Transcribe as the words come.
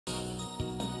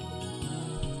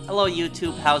Hello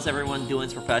YouTube, how's everyone doing?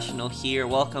 It's Professional here.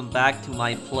 Welcome back to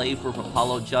my playthrough of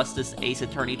Apollo Justice Ace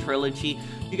Attorney Trilogy.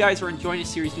 If you guys are enjoying the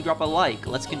series, do drop a like.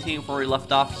 Let's continue where we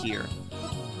left off here.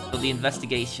 So the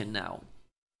investigation now.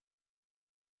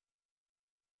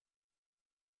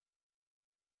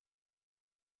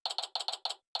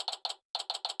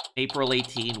 April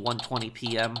 18, 1:20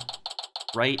 p.m.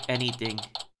 Write anything.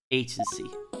 Agency.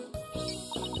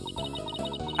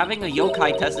 Having a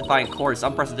yokai testify in court is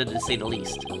unprecedented to say the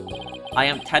least. I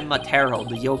am Tenma Taro,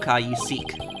 the yokai you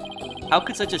seek. How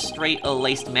could such a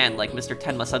straight-laced man like Mr.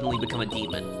 Tenma suddenly become a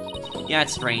demon? Yeah,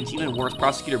 it's strange. Even worse,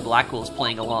 Prosecutor Blackwell is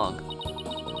playing along.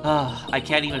 I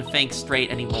can't even think straight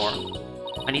anymore.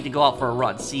 I need to go out for a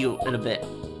run. See you in a bit.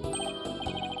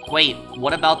 Wait,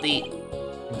 what about the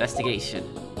investigation?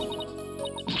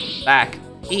 Back.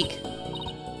 Eek.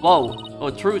 Whoa.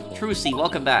 Oh, Trucy,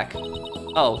 welcome back.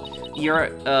 Oh, you're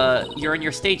in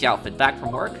your stage outfit, back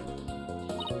from work?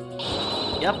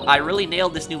 Yep, I really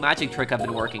nailed this new magic trick I've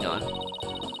been working on.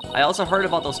 I also heard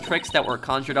about those tricks that were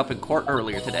conjured up in court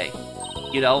earlier today.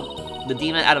 You know, the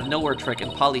demon out of nowhere trick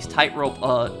and Polly's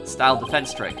tightrope, style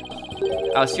defense trick.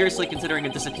 I was seriously considering a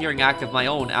disappearing act of my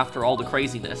own after all the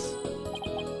craziness.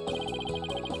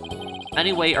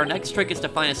 Anyway, our next trick is to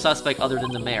find a suspect other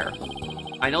than the mayor.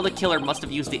 I know the killer must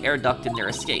have used the air duct in their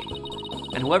escape.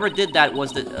 And whoever did that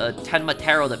was the Tenma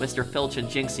Taro that Mr. Filch and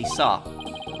Jinxie saw.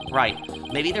 Right,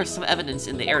 maybe there's some evidence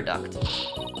in the air duct.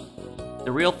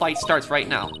 The real fight starts right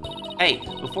now. Hey,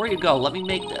 before you go, let me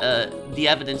make the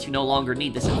evidence you no longer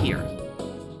need disappear.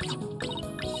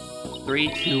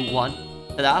 3, 2, 1,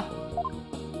 ta-da!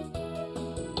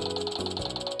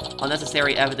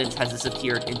 Unnecessary evidence has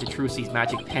disappeared into Trucy's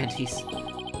magic panties.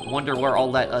 Wonder where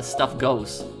all that stuff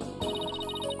goes.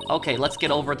 Okay, let's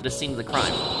get over to the scene of the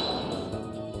crime.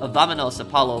 Vámonos,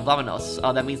 Apollo, vámonos.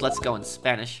 That means let's go in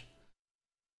Spanish.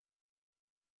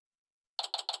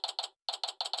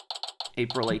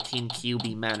 April 18,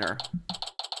 QB Manor.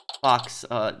 Fox,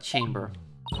 chamber.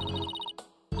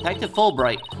 Detective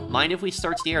Fulbright, mind if we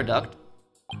search the air duct?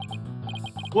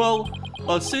 Well,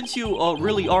 since you,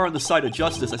 really are on the side of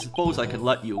justice, I suppose I can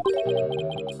let you.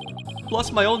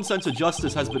 Plus, my own sense of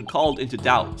justice has been called into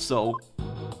doubt, so...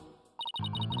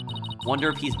 Wonder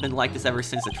if he's been like this ever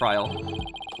since the trial.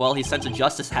 Well, his sense of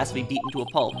justice has to be beaten to a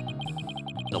pulp.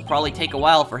 It'll probably take a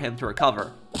while for him to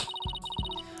recover.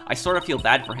 I sort of feel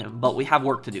bad for him, but we have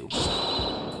work to do.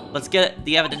 Let's get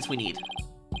the evidence we need.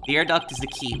 The air duct is the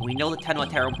key. We know the Tenma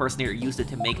Taro impersonator used it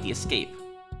to make the escape.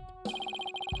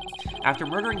 After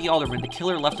murdering the alderman, the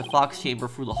killer left the Fox chamber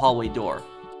through the hallway door.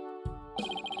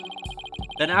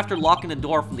 Then after locking the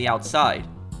door from the outside,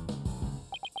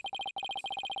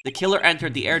 the killer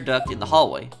entered the air duct in the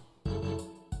hallway.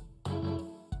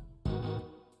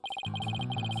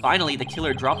 Finally, the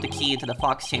killer dropped the key into the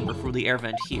Fox chamber through the air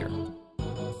vent here.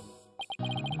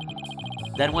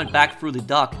 Then went back through the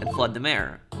duct and fled the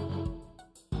mayor.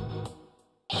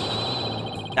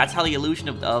 That's how the illusion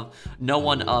of no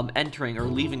one entering or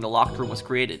leaving the locked room was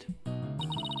created.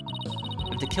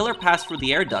 If the killer passed through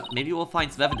the air duct, maybe we'll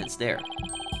find some evidence there.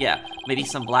 Yeah, maybe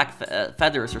some black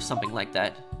feathers or something like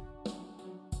that.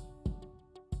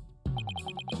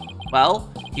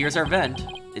 Well, here's our vent.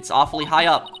 It's awfully high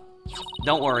up.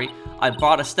 Don't worry, I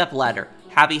brought a stepladder.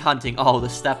 Happy hunting. Oh, the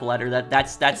stepladder.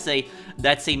 That's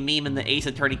a meme in the Ace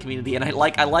Attorney community, and I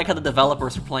like how the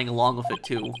developers are playing along with it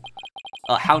too.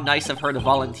 How nice of her to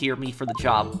volunteer me for the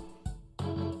job.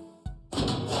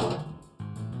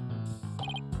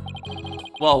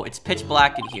 Whoa, it's pitch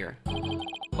black in here.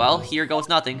 Well, here goes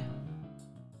nothing.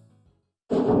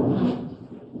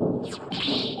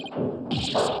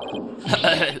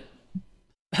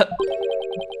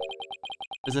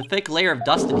 There's a thick layer of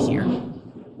dust in here.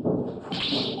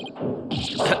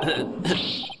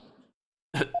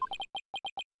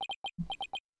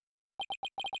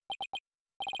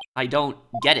 I don't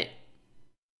get it.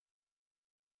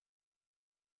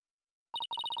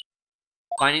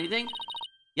 Find anything?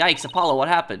 Yikes, Apollo, what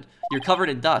happened? You're covered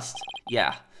in dust.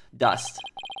 Yeah, dust.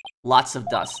 Lots of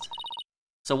dust.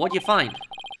 So what'd you find?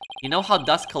 You know how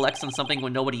dust collects on something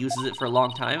when nobody uses it for a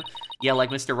long time? Yeah,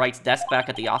 like Mr. Wright's desk back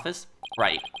at the office?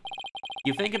 Right.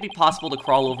 You think it'd be possible to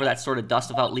crawl over that sort of dust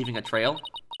without leaving a trail?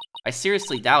 I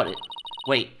seriously doubt it.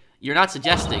 Wait, you're not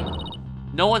suggesting...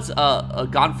 No one's,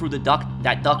 gone through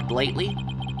that duct lately?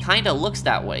 Kinda looks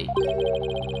that way.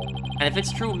 And if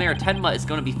it's true, Mayor Tenma is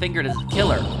gonna be fingered as a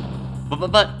killer.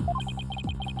 But...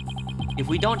 If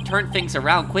we don't turn things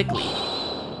around quickly...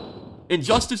 In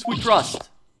justice we trust.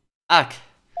 Ugh.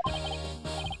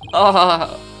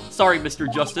 Sorry,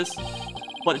 Mr. Justice.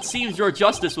 But it seems your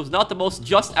justice was not the most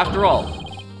just after all.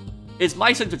 It's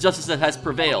my sense of justice that has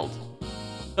prevailed.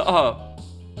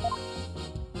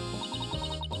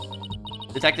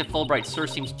 Detective Fulbright sure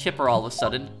seems chipper all of a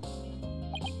sudden.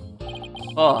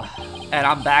 Ugh, and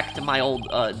I'm back to my old,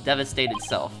 devastated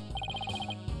self.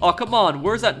 Oh, come on,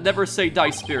 where's that never say die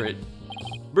spirit?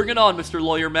 Bring it on, Mr.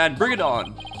 Lawyer Man, bring it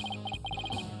on!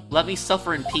 Let me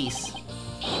suffer in peace.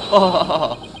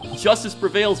 Justice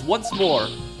prevails once more.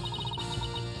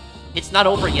 It's not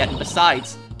over yet, and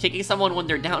besides, kicking someone when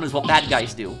they're down is what bad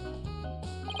guys do.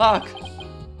 Fuck.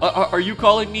 Are you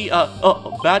calling me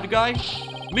a bad guy?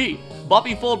 Me,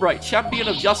 Bobby Fulbright, champion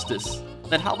of justice.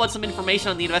 Then how about some information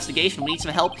on the investigation? We need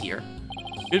some help here.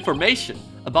 Information?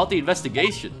 About the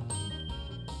investigation?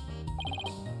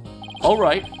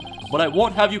 Alright, but I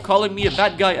won't have you calling me a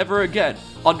bad guy ever again.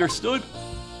 Understood?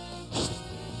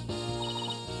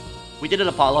 We did it,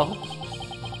 Apollo.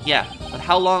 Yeah, but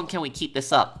how long can we keep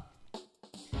this up?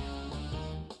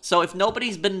 So if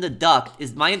nobody's been in the duct,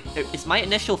 is my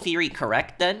initial theory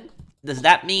correct then? Does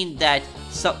that mean that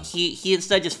he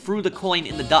instead just threw the coin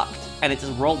in the duct and it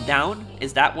just rolled down?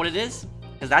 Is that what it is?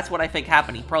 Because that's what I think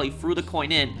happened. He probably threw the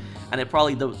coin in and it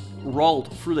probably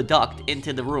rolled through the duct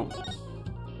into the room.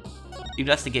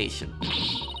 Investigation.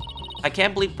 I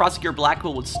can't believe Prosecutor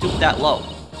Blackwell would stoop that low.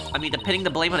 I mean, pinning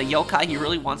the blame on a yokai, he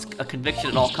really wants a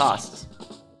conviction at all costs.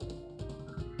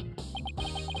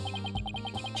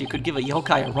 She could give a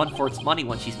yokai a run for its money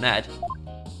when she's mad.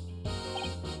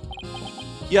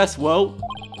 Yes, well,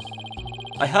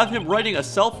 I have him writing a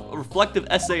self-reflective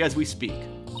essay as we speak.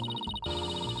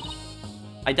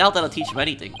 I doubt that'll teach him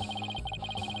anything.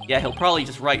 Yeah, he'll probably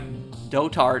just write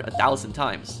dotard 1,000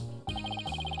 times.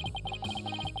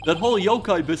 That whole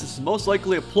yokai business is most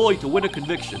likely a ploy to win a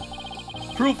conviction.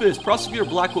 Proof is, Prosecutor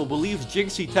Blackwell believes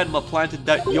Jinxie Tenma planted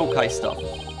that yokai stuff.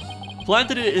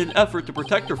 Planted it in an effort to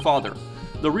protect her father,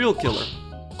 the real killer.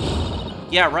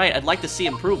 Yeah, right, I'd like to see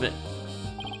him prove it.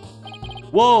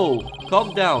 Whoa,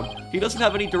 calm down. He doesn't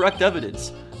have any direct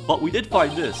evidence, but we did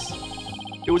find this.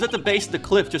 It was at the base of the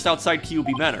cliff just outside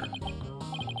Kyubi Manor.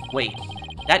 Wait,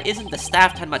 that isn't the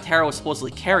staff Tenma Taro was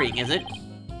supposedly carrying, is it?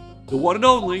 The one and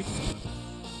only.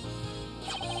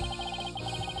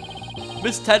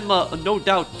 Miss Tenma no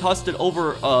doubt tossed it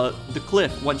over the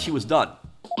cliff when she was done.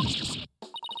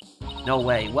 No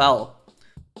way. Well,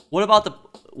 what about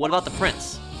the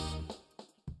prince?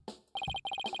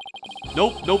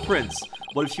 Nope, no prince.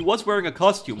 But if she was wearing a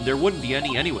costume, there wouldn't be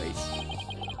any anyways.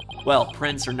 Well,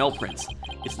 prince or no prince,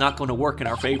 it's not going to work in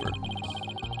our favor.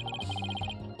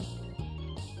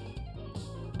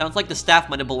 Sounds like the staff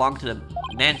might have belonged to the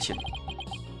mansion.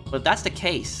 But if that's the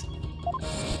case,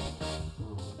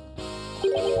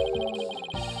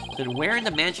 then where in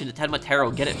the mansion did Tenma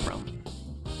Taro get it from?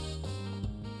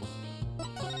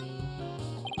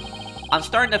 I'm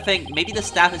starting to think maybe the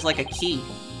staff is like a key.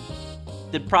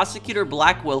 Did Prosecutor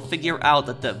Blackwell figure out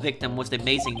that the victim was the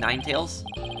amazing Ninetales?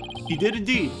 He did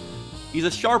indeed. He's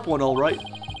a sharp one, alright.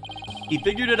 He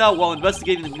figured it out while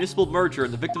investigating the municipal merger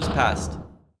in the victim's past.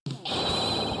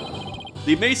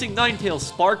 The amazing Ninetales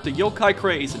sparked the yokai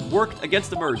craze and worked against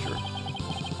the merger.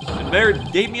 And Mayor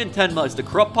Damien Tenma is the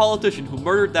corrupt politician who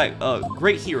murdered that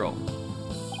great hero.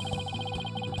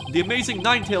 The amazing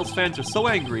Ninetales fans are so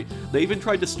angry, they even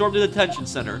tried to storm the detention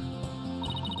center.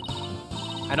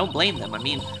 I don't blame them. I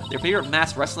mean, their favorite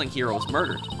masked wrestling hero was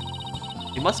murdered.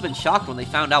 They must have been shocked when they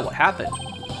found out what happened.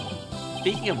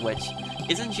 Speaking of which,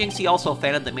 isn't Jinxie also a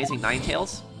fan of the amazing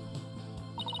Ninetales?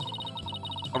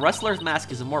 A wrestler's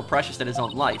mask is more precious than his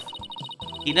own life.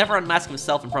 He never unmasks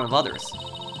himself in front of others.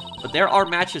 But there are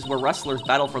matches where wrestlers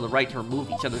battle for the right to remove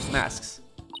each other's masks.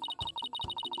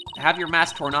 To have your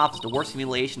mask torn off is the worst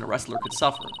humiliation a wrestler could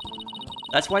suffer.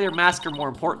 That's why their masks are more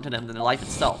important to them than their life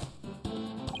itself.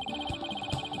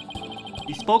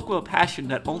 He spoke with a passion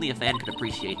that only a fan could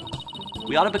appreciate.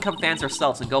 We ought to become fans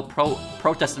ourselves and go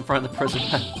protest in front of the prison.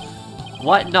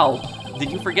 What? No.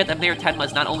 Did you forget that Mayor Tenma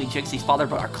is not only Jinxie's father,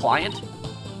 but our client?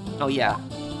 Oh yeah.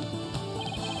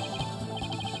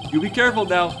 You be careful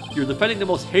now. You're defending the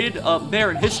most hated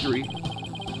mayor in history.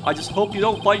 I just hope you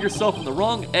don't find yourself on the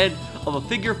wrong end of a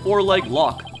figure 4-leg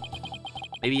lock.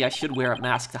 Maybe I should wear a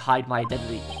mask to hide my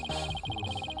identity.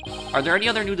 Are there any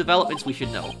other new developments we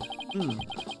should know?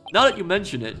 Now that you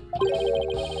mention it,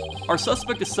 our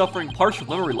suspect is suffering partial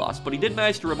memory loss, but he did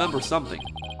manage to remember something.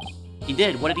 He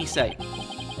did? What did he say?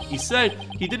 He said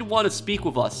he didn't want to speak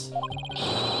with us.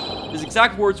 His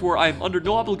exact words were, "I am under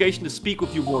no obligation to speak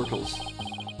with you mortals."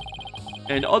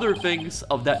 And other things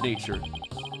of that nature.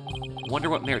 Wonder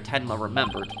what Mayor Tenma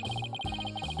remembered.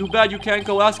 Too bad you can't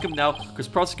go ask him now, because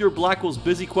Prosecutor Blackwell's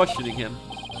busy questioning him.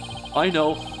 I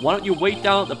know, why don't you wait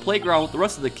down at the playground with the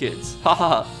rest of the kids?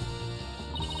 Haha.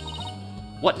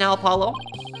 What now, Apollo?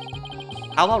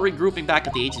 How about regrouping back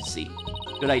at the agency?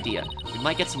 Good idea. We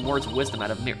might get some words of wisdom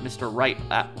out of Mr. Wright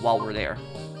while we're there.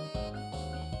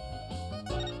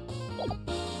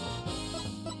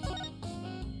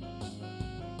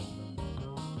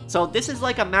 So this is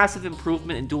like a massive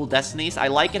improvement in Dual Destinies. I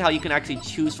like it how you can actually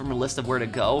choose from a list of where to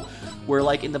go. Where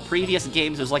like in the previous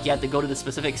games, it was like you had to go to the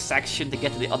specific section to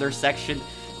get to the other section.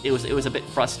 It was a bit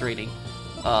frustrating.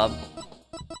 Where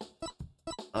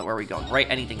are we going? Write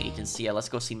anything agency. Yeah, let's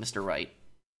go see Mr. Wright.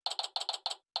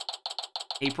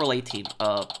 April 18th.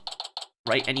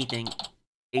 Write anything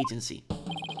agency.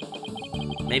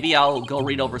 Maybe I'll go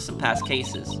read over some past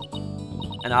cases.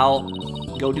 And I'll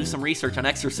go do some research on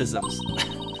exorcisms.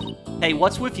 Hey,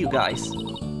 what's with you guys?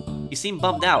 You seem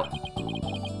bummed out.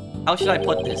 How should I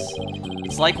put this?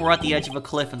 It's like we're at the edge of a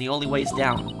cliff and the only way is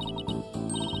down.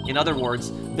 In other words,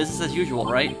 business as usual,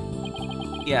 right?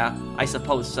 Yeah, I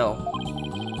suppose so.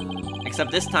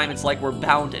 Except this time it's like we're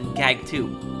bound and gagged too.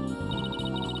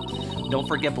 Don't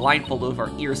forget blindfolded with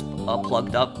our ears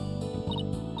plugged up.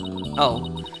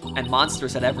 Oh, and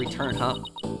monsters at every turn, huh?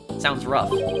 Sounds rough.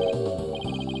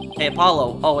 Hey,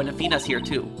 Apollo. Oh, and Athena's here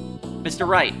too. Mr.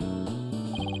 Wright.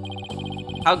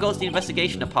 How goes the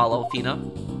investigation, Apollo, Athena?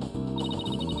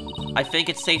 I think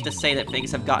it's safe to say that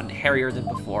things have gotten hairier than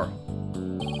before.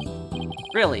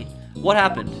 Really? What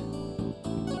happened?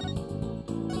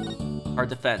 Our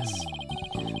defense.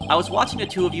 I was watching the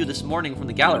two of you this morning from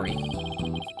the gallery.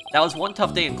 That was one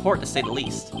tough day in court, to say the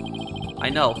least. I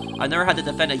know, I've never had to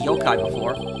defend a yokai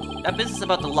before. That business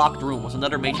about the locked room was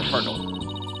another major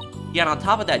hurdle. Yeah, and on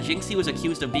top of that, Jinxie was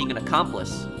accused of being an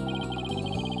accomplice.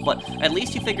 But at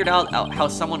least you figured out how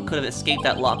someone could have escaped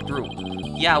that locked room.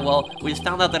 Yeah, well, we just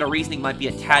found out that our reasoning might be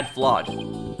a tad flawed.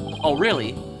 Oh,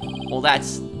 really? Well,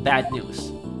 that's bad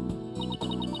news.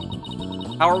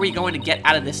 How are we going to get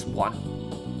out of this one?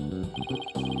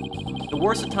 The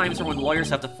worst of times are when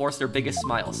lawyers have to force their biggest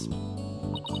smiles.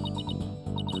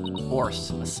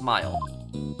 Force a smile.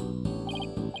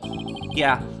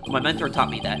 Yeah, my mentor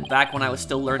taught me that, back when I was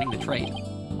still learning the trade.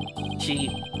 She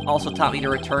also taught me to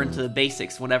return to the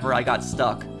basics whenever I got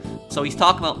stuck. So he's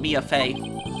talking about Mia Fey.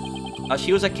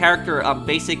 She was a character,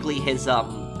 basically his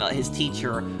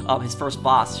teacher, his first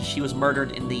boss. She was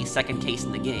murdered in the second case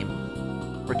in the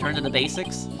game. Return to the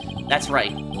basics? That's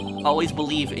right. Always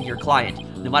believe in your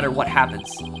client, no matter what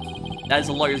happens. That is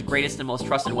a lawyer's greatest and most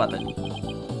trusted weapon.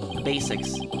 The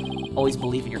basics. Always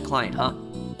believe in your client, huh?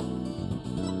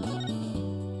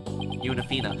 You and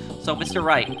Athena. So, Mr.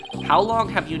 Wright, how long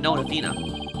have you known Athena?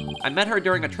 I met her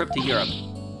during a trip to Europe.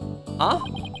 Huh?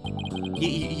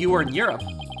 You were in Europe?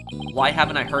 Why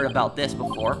haven't I heard about this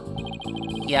before?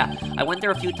 Yeah, I went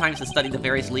there a few times to study the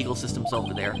various legal systems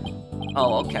over there.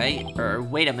 Oh, okay.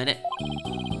 Wait a minute.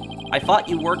 I thought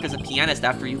you worked as a pianist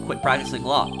after you quit practicing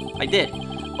law. I did,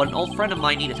 but an old friend of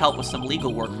mine needed help with some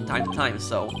legal work from time to time,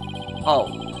 so...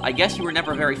 Oh, I guess you were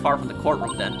never very far from the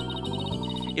courtroom then.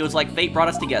 It was like fate brought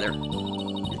us together.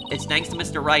 It's thanks to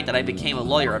Mr. Wright that I became a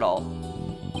lawyer at all.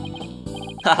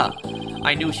 Haha,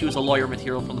 I knew she was a lawyer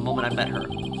material from the moment I met her,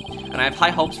 and I have high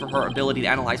hopes for her ability to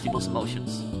analyze people's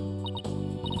emotions.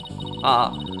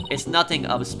 It's nothing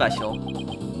of special.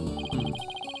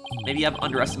 Maybe I've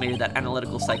underestimated that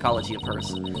analytical psychology of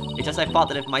hers. It's just I thought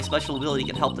that if my special ability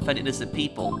can help defend innocent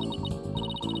people,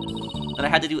 then I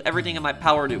had to do everything in my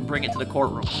power to bring it to the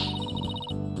courtroom.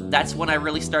 That's when I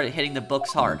really started hitting the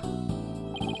books hard.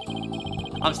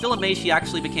 I'm still amazed she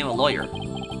actually became a lawyer.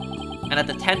 And at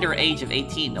the tender age of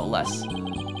 18, no less.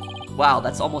 Wow,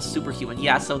 that's almost superhuman.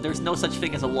 Yeah, so there's no such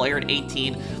thing as a lawyer at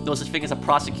 18, no such thing as a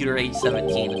prosecutor at age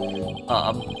 17.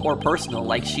 Or personal,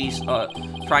 like she's,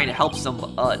 trying to help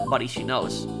somebody she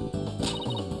knows.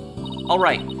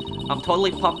 Alright, I'm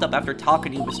totally pumped up after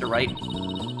talking to you, Mr. Wright.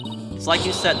 It's like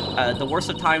you said, the worst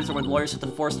of times are when lawyers have to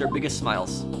force their biggest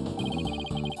smiles.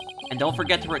 And don't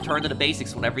forget to return to the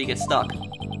basics whenever you get stuck.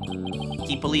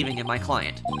 Keep believing in my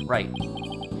client. Right.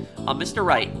 Mr.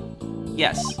 Wright.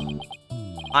 Yes.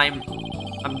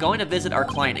 I'm going to visit our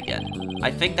client again.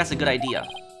 I think that's a good idea.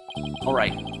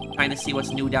 Alright. Time to see what's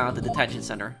new down at the detention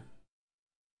center.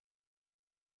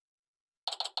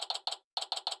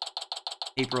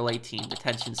 April 18,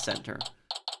 detention center.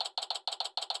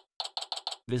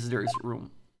 Visitor's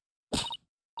room.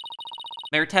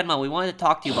 Mayor Tenma, we wanted to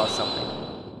talk to you about something.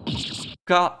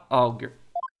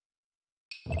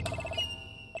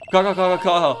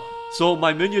 So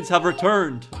my minions have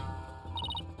returned.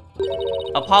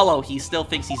 Apollo, he still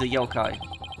thinks he's a yokai.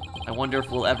 I wonder if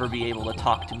we'll ever be able to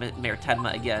talk to Mayor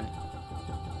Tenma again.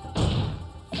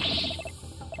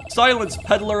 Silence,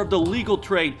 peddler of the legal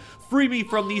trade! Free me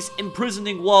from these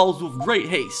imprisoning walls with great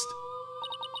haste!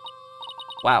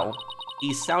 Wow.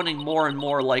 He's sounding more and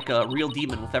more like a real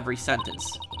demon with every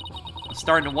sentence. I'm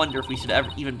starting to wonder if we should ever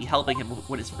even be helping him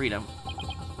win his freedom.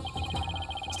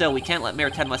 Still, we can't let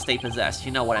Mayor Tenma stay possessed,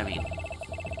 you know what I mean.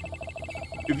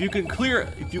 If you can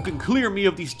clear me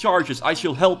of these charges, I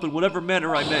shall help in whatever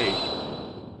manner I may.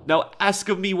 Now ask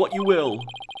of me what you will.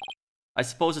 I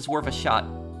suppose it's worth a shot.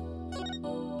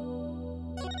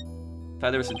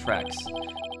 Feathers and tracks.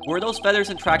 Were those feathers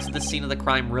and tracks at the scene of the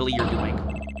crime really your doing?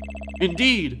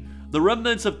 Indeed, the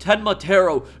remnants of Tenma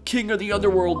Taro, king of the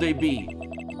underworld they be.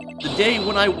 The day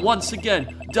when I once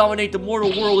again dominate the mortal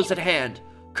world is at hand.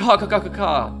 Ka ka ka ka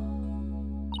ka.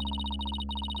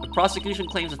 The prosecution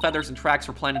claims the feathers and tracks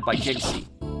were planted by Jinxie.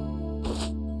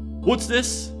 What's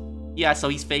this? Yeah, so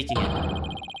he's faking it.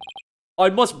 I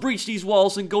must breach these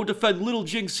walls and go defend little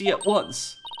Jinxie at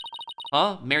once.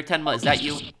 Huh? Mayor Tenma, is that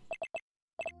you?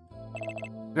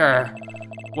 Grr.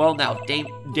 Well now,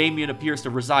 Damien appears to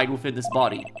reside within this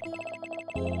body.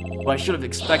 But I should have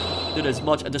expected as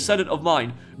much. A descendant of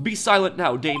mine. Be silent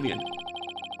now, Damien.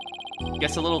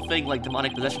 Guess a little thing like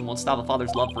demonic possession won't stop a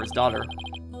father's love for his daughter.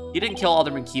 You didn't kill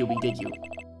Alderman QB, did you?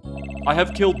 I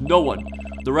have killed no one.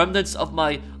 The remnants of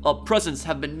my presence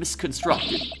have been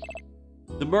misconstructed.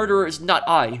 The murderer is not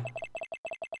I.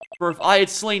 For if I had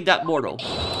slain that mortal,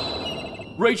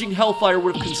 raging hellfire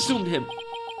would have consumed him.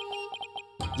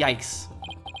 Yikes.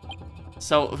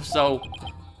 So,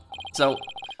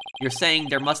 you're saying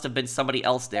there must have been somebody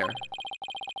else there.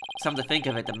 Come to think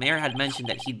of it, the mayor had mentioned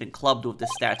that he'd been clubbed with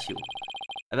this statue.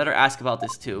 I better ask about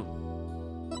this too.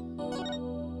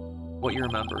 What you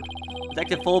remembered.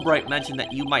 Detective Fulbright mentioned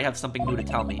that you might have something new to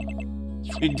tell me.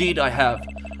 Indeed I have.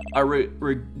 I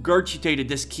regurgitated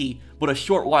this key but a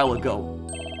short while ago.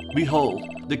 Behold,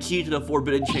 the key to the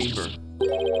Forbidden Chamber.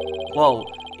 Whoa,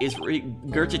 is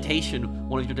regurgitation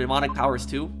one of your demonic powers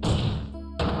too?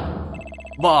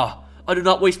 Bah, I do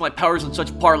not waste my powers on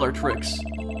such parlor tricks.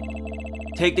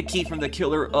 Take the key from the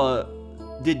killer,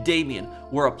 did Damien,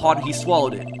 whereupon he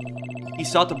swallowed it. He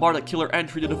sought to bar the killer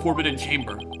entry to the Forbidden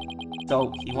Chamber.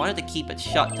 So, he wanted to keep it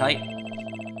shut tight?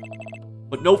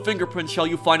 But no fingerprints shall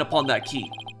you find upon that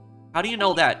key. How do you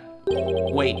know that?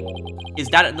 Wait, is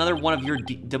that another one of your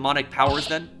demonic powers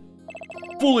then?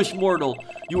 Foolish mortal,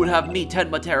 you would have me,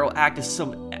 Tenma Taro, act as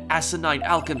some asinine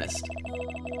alchemist.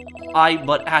 I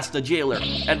but asked the jailer,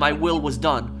 and my will was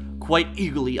done. Quite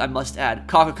eagerly, I must add.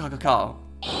 Ka ka ka ka ka.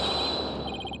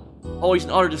 Always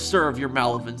an honor to serve, your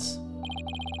malevolence.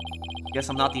 Guess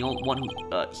I'm not the only one who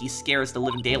he scares the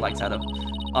living daylights out of.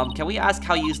 Can we ask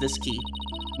how you use this key?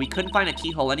 We couldn't find a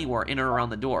keyhole anywhere in or around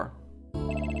the door.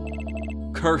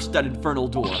 Curse that infernal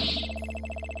door.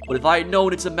 But if I had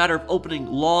known it's a matter of opening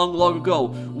long, long ago,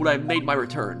 would I have made my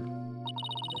return.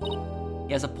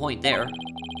 He has a point there.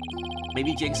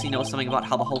 Maybe Jinxie knows something about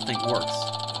how the whole thing works.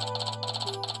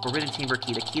 Forbidden Chamber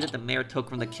key, the key that the mayor took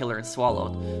from the killer and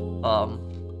swallowed.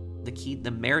 The key the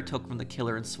mayor took from the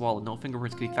killer and swallowed. No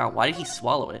fingerprints could be found. Why did he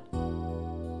swallow it?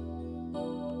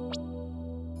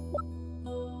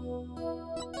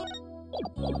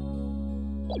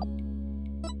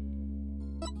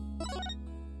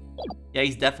 Yeah,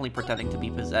 he's definitely pretending to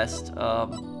be possessed.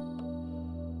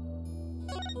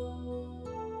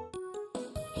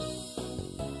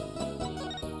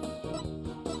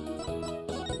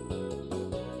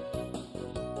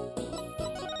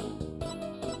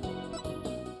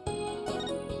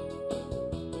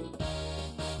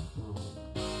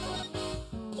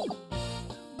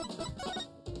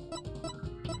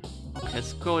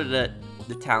 Let's go to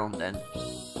the town then.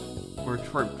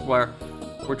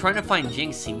 We're trying to find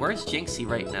Jinxie. Where's Jinxie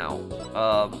right now?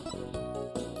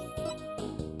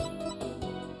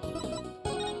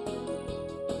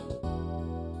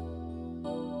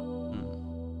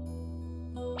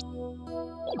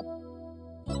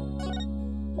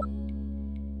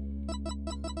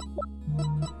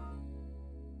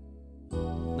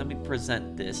 Let me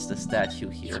present the statue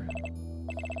here.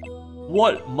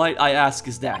 What, might I ask,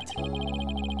 is that?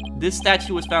 This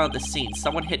statue was found at the scene.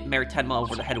 Someone hit Mayor Tenma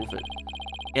over the head with it.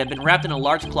 It had been wrapped in a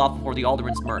large cloth before the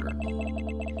Alderman's murder.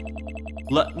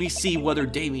 Let me see whether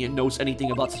Damien knows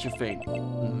anything about such a thing.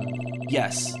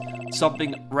 Yes,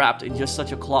 something wrapped in just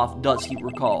such a cloth does he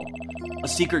recall. A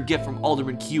secret gift from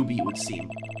Alderman QB, it would seem.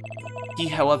 He,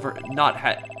 however,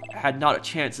 had not a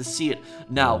chance to see it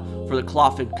now, for the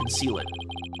cloth would conceal it.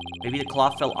 Maybe the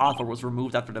cloth fell off or was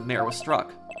removed after the mayor was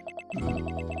struck.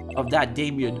 Of that,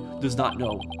 Damien does not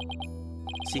know.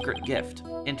 Secret gift.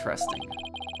 Interesting.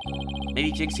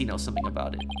 Maybe Jinxie knows something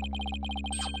about it.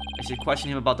 I should question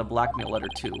him about the blackmail letter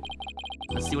too.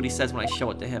 Let's see what he says when I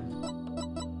show it to him.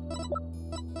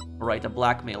 Alright, the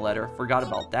blackmail letter. Forgot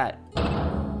about that.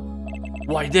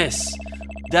 Why this?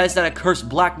 That is that accursed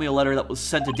blackmail letter that was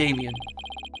sent to Damien.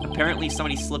 Apparently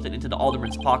somebody slipped it into the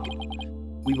alderman's pocket.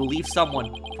 We believe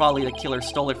someone, probably the killer,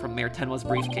 stole it from Mayor Tenma's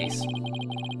briefcase.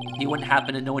 You wouldn't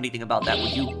happen to know anything about that,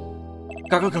 would you?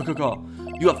 Go.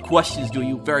 You have questions, do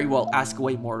you? Very well, ask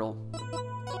away, mortal.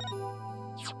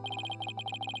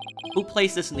 Who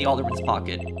placed this in the alderman's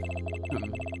pocket?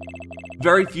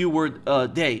 Very few were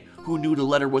they who knew the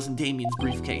letter was in Damien's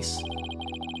briefcase.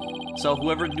 So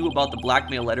whoever knew about the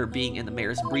blackmail letter being in the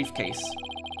mayor's briefcase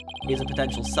is a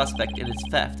potential suspect in its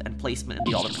theft and placement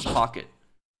in the alderman's pocket.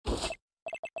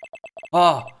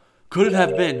 Ah, could it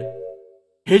have been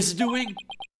his doing?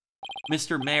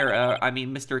 Mr. Mayor,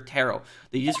 Mr. Taro,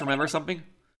 did you just remember something?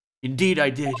 Indeed I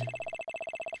did.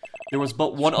 There was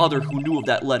but one other who knew of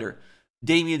that letter.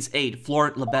 Damien's aide,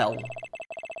 Florent Labelle.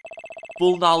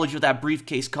 Full knowledge of that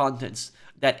briefcase contents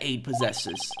that aide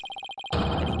possesses.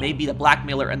 And he may be the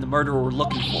blackmailer and the murderer we're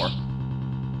looking for.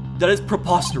 That is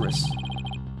preposterous.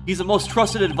 He's the most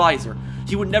trusted advisor.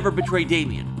 He would never betray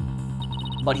Damien.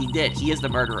 But he did. He is the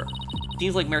murderer.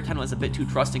 Seems like Mayor Tenma is a bit too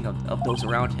trusting of those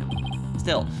around him.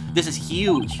 Still, this is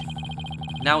huge.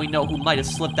 Now we know who might have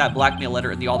slipped that blackmail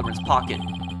letter in the alderman's pocket.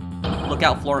 Look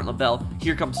out, Florent Labelle.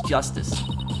 Here comes justice.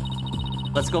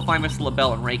 Let's go find Mr.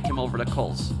 Labelle and rake him over the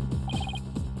coals.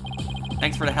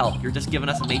 Thanks for the help. You're just giving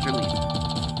us a major lead.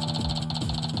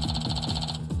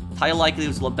 It's highly likely it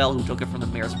was Labelle who took it from the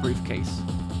mayor's briefcase.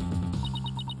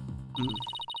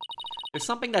 There's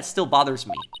something that still bothers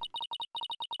me.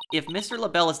 If Mr.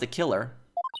 Labelle is the killer,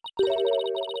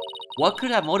 what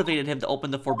could have motivated him to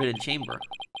open the forbidden chamber?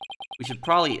 We should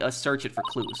probably search it for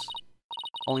clues.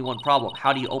 Only one problem.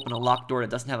 How do you open a locked door that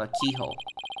doesn't have a keyhole?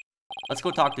 Let's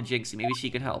go talk to Jinxie. Maybe she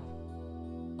can help.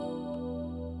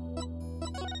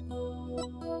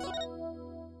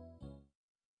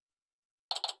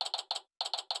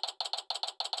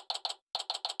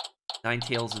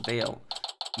 Ninetales Vale.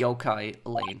 Yokai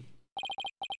Lane.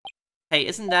 Hey,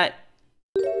 isn't that...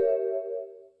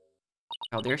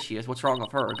 Oh, there she is. What's wrong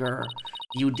with her? Grr.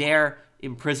 You dare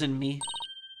imprison me?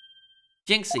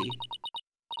 Jinxie.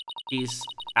 She's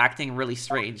acting really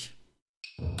strange.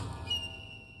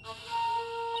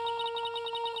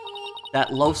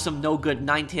 That loathsome, no-good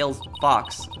Ninetales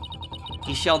fox.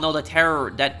 He shall know the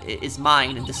terror that is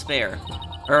mine in despair.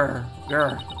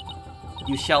 Grr.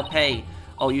 You shall pay.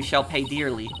 Oh, you shall pay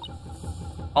dearly.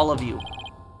 All of you.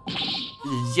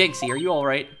 Jinxie, are you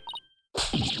alright?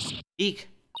 Eek.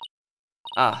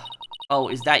 Oh,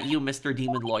 is that you, Mr.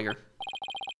 Demon Lawyer?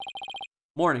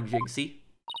 Morning, Jinxie.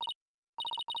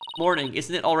 Morning,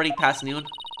 isn't it already past noon?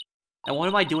 And what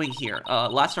am I doing here?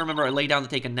 Last I remember I lay down to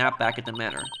take a nap back at the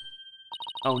manor.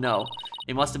 Oh no,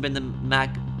 it must have been the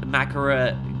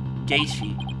Makara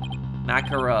Geishi.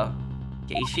 Makara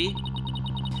Geishi?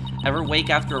 Ever wake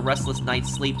after a restless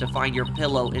night's sleep to find your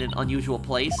pillow in an unusual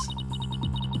place?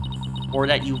 Or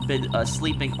that you've been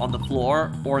sleeping on the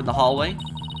floor or in the hallway?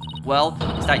 Well,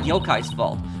 it's that yokai's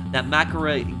fault. That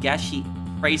Makara Geishi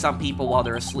preys on people while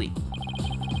they're asleep.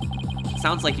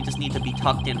 Sounds like you just need to be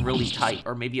tucked in really tight,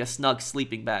 or maybe a snug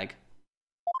sleeping bag.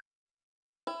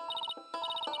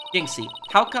 Jinxie,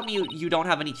 how come you don't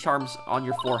have any charms on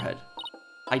your forehead?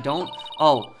 I don't?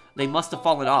 Oh, they must have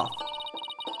fallen off.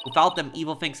 Without them,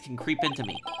 evil things can creep into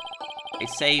me. They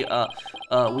say,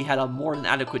 we had a more than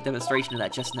adequate demonstration of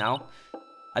that just now.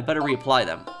 I better reapply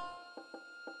them.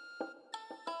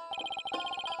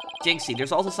 Jinxie,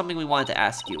 there's also something we wanted to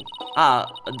ask you.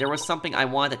 There was something I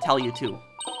wanted to tell you too.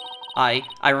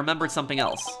 I remembered something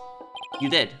else. You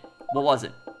did. What was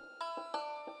it?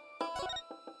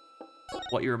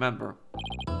 What you remember?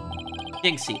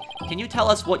 Jinxie, can you tell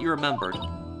us what you remembered?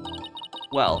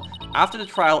 Well, after the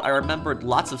trial, I remembered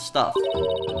lots of stuff.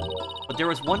 But there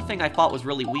was one thing I thought was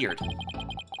really weird.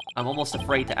 I'm almost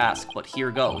afraid to ask, but here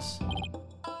goes.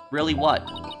 Really what?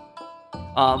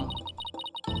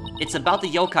 It's about the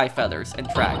yokai feathers and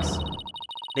tracks.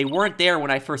 They weren't there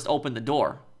when I first opened the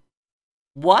door.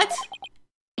 What?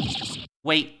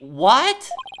 Wait, what?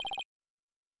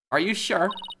 Are you sure?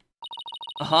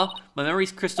 Uh-huh, my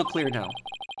memory's crystal clear now.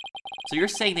 So you're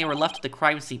saying they were left at the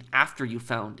crime scene after you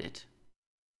found it?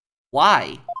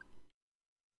 Why?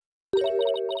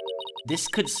 This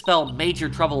could spell major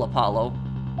trouble, Apollo.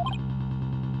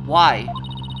 Why?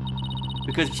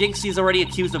 Because Jinxie's already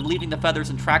accused of leaving the feathers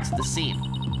and tracks at the scene.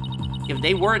 If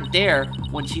they weren't there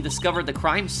when she discovered the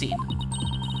crime scene,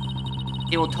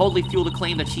 it will totally fuel the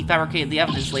claim that she fabricated the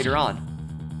evidence later on.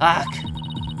 Ugh.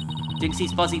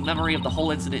 Jinxie's fuzzy memory of the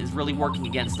whole incident is really working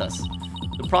against us.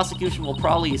 The prosecution will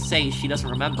probably say she doesn't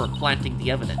remember planting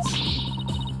the evidence.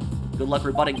 Good luck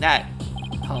rebutting that.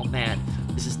 Oh man,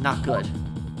 this is not good.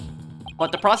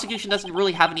 But the prosecution doesn't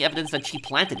really have any evidence that she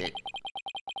planted it.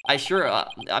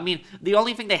 I mean, the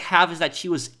only thing they have is that she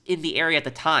was in the area at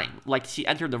the time. Like, she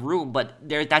entered the room, but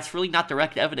that's really not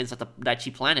direct evidence that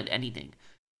she planted anything.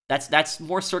 That's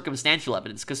more circumstantial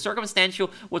evidence, because circumstantial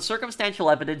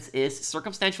evidence is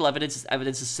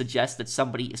evidence to suggest that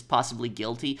somebody is possibly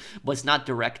guilty, but it's not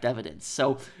direct evidence.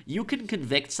 So you can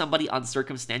convict somebody on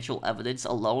circumstantial evidence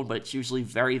alone, but it's usually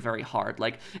very, very hard.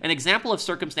 Like, an example of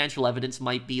circumstantial evidence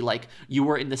might be like you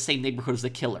were in the same neighborhood as the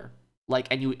killer. Like,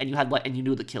 and you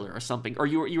knew the killer or something, or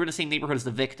you were in the same neighborhood as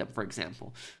the victim, for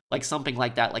example, like something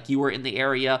like that. Like, you were in the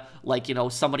area, like, you know,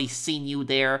 somebody's seen you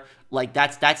there. Like,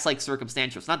 that's like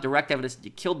circumstantial. It's not direct evidence that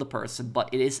you killed the person, but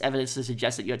it is evidence to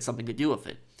suggest that you had something to do with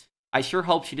it. I sure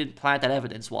hope she didn't plant that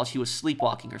evidence while she was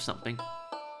sleepwalking or something.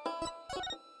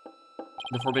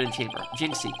 The Forbidden Chamber.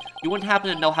 Jinxie, you wouldn't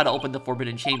happen to know how to open the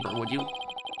Forbidden Chamber, would you?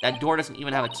 That door doesn't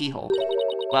even have a keyhole.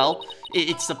 Well,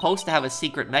 it's supposed to have a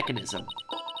secret mechanism.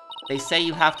 They say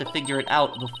you have to figure it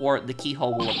out before the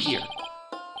keyhole will appear.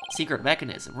 Secret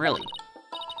mechanism, really?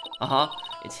 Uh-huh.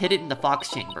 It's hidden in the Fox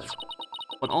Chamber.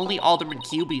 But only Alderman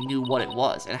QB knew what it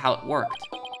was and how it worked.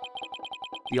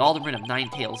 The Alderman of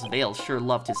Ninetails Vale sure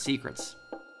loved his secrets.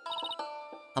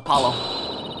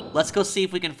 Apollo, let's go see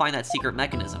if we can find that secret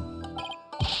mechanism.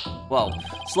 Whoa,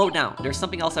 slow down. There's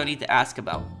something else I need to ask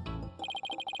about.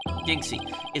 Jinxie,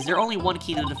 is there only one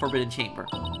key to the Forbidden Chamber?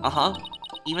 Uh-huh.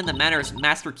 Even the Manor's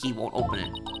master key won't open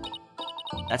it.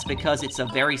 That's because it's a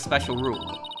very special room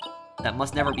that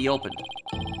must never be opened.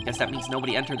 Guess that means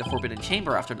nobody entered the Forbidden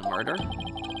Chamber after the murder.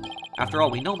 After all,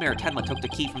 we know Mayor Tenma took the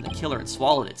key from the killer and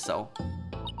swallowed it, so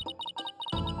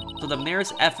the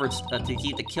mayor's efforts to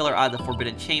keep the killer out of the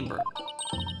Forbidden Chamber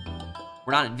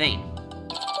were not in vain.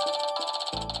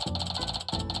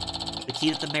 The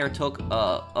key that the mayor took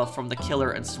from the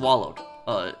killer and swallowed,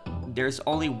 there's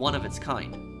only one of its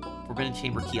kind. Forbidden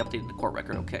Chamber key updated in the court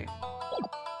record, okay.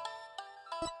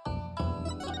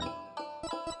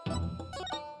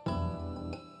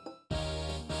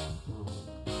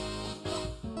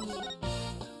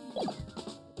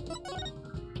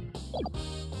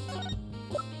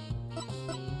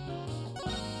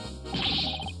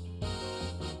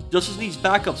 Justice needs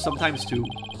backup sometimes too,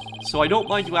 so I don't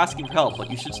mind you asking for help, but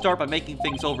you should start by making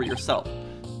things over yourself.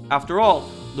 After all,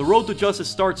 the road to justice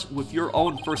starts with your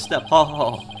own first step. Ha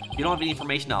ha ha. If you don't have any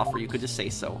information to offer, you could just say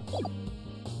so.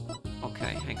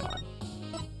 Okay, hang on.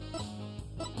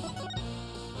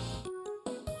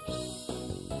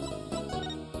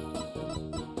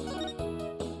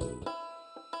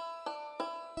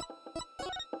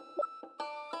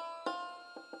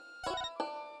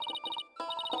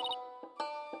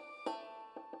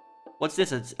 What's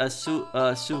this? A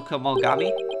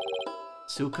Tsukomogami?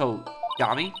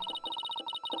 Tsukogami?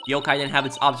 Yokai didn't have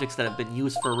its objects that have been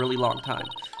used for a really long time.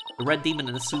 The red demon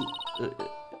and the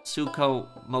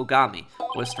Tsukomogami.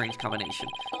 What a strange combination.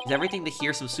 Is everything to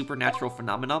hear some supernatural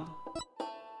phenomenon?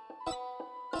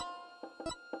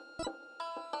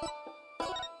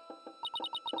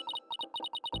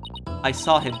 I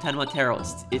saw him, Tenma Taro.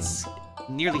 It's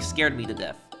nearly scared me to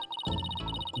death.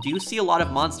 Do you see a lot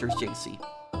of monsters, Jinxie?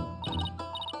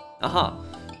 Uh-huh.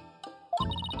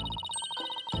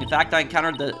 In fact, I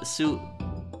encountered the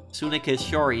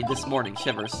Tsunikashori this morning.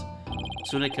 Shivers.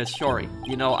 Tsunikashori.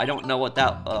 You know, I don't know what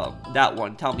that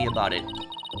one. Tell me about it.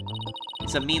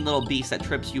 It's a mean little beast that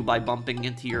trips you by bumping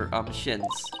into your, shins.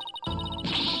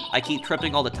 I keep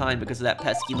tripping all the time because of that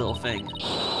pesky little thing.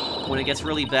 When it gets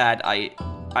really bad, I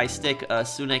stick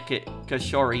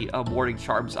Tsunikashori warding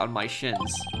charms on my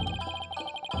shins.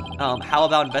 How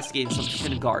about investigating some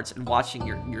shin guards and watching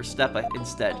your step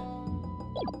instead?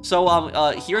 So,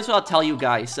 here's what I'll tell you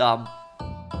guys.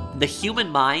 The human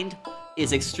mind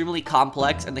is extremely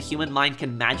complex, and the human mind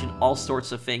can imagine all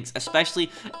sorts of things, especially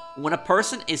when a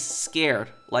person is scared,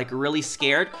 like really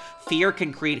scared. Fear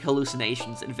can create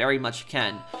hallucinations, and very much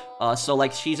can. So,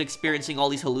 like, she's experiencing all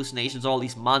these hallucinations, all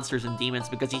these monsters and demons,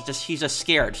 because she's just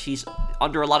scared. She's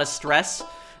under a lot of stress.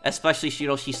 Especially,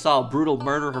 she saw a brutal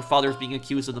murder. Her father's being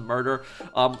accused of the murder.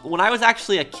 When I was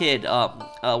actually a kid, when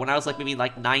I was like maybe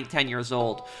like 9, 10 years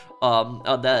old,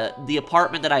 the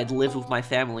apartment that I had lived with my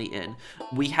family in,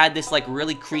 we had this like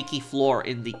really creaky floor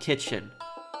in the kitchen.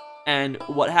 And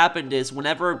what happened is,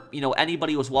 whenever,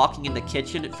 anybody was walking in the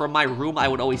kitchen, from my room, I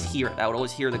would always hear it. I would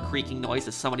always hear the creaking noise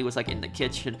that somebody was, like, in the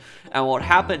kitchen. And what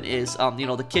happened is,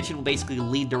 the kitchen would basically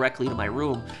lead directly to my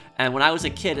room. And when I was a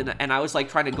kid and I was, like,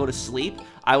 trying to go to sleep,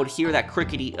 I would hear that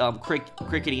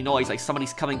crickety noise, like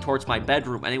somebody's coming towards my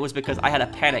bedroom. And it was because I had a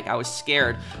panic. I was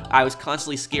scared. I was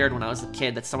constantly scared when I was a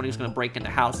kid that somebody was going to break into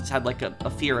the house. I just had, like, a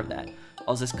fear of that.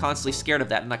 I was just constantly scared of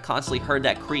that, and I constantly heard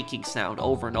that creaking sound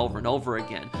over and over and over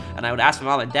again. And I would ask my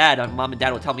mom and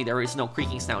dad would tell me there is no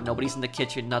creaking sound, nobody's in the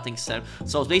kitchen, nothing said.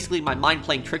 So it was basically my mind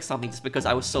playing tricks on me just because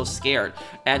I was so scared.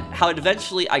 And how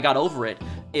eventually I got over it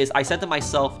is I said to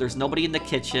myself, there's nobody in the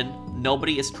kitchen,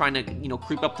 nobody is trying to, you know,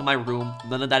 creep up to my room,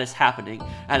 none of that is happening.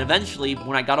 And eventually,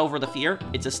 when I got over the fear,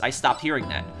 I stopped hearing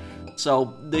that.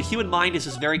 So, the human mind is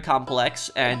just very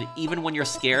complex, and even when you're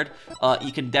scared,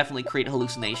 you can definitely create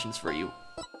hallucinations for you.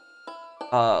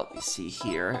 Let's see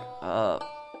here, can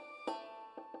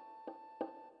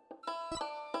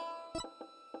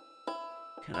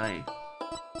I...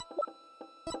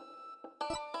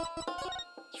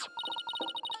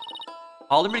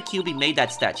 Alderman Kyuubi made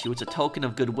that statue. It's a token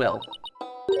of goodwill.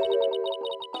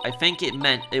 I think it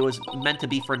was meant to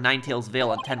be for Ninetales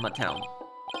Vale in Tenma Town.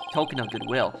 Token of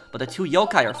goodwill. But the two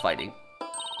yokai are fighting.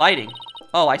 Fighting?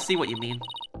 Oh, I see what you mean.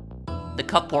 The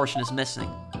cup portion is missing.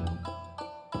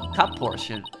 Cup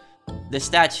portion? This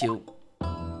statue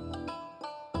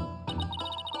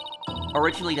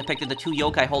originally depicted the two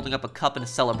yokai holding up a cup in a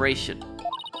celebration.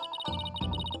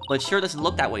 But it sure doesn't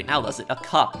look that way now, does it? A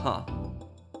cup, huh?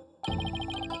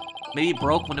 Maybe it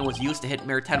broke when it was used to hit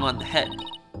Mayor Tenma on the head.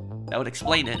 That would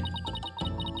explain it.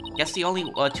 Guess the only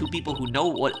two people who know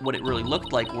what it really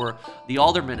looked like were the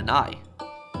Alderman and I.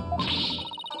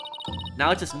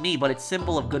 Now it's just me, but its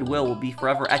symbol of goodwill will be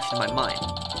forever etched in my mind.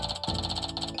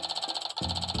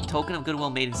 The token of goodwill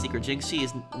made in Secret Jinxie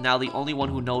is now the only one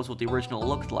who knows what the original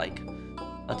looked like.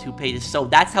 2 pages. So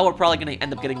that's how we're probably going to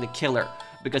end up getting the killer,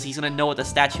 because he's going to know what the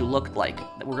statue looked like.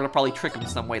 We're going to probably trick him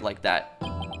some way like that.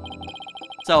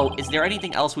 So, is there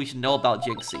anything else we should know about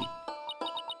Jinxie?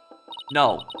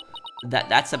 No.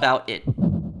 That's about it.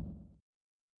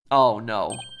 Oh,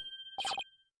 no.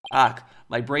 Ah,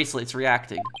 my bracelet's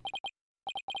reacting.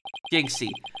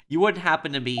 Jinxie, you wouldn't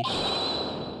happen to be...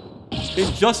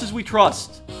 In Justice We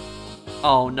Trust!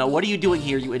 Oh, no. What are you doing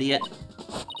here, you idiot?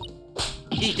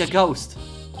 Eek, a ghost.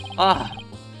 Ah.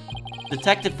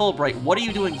 Detective Fulbright, what are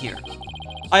you doing here?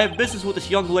 I have business with this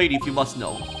young lady, if you must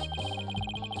know.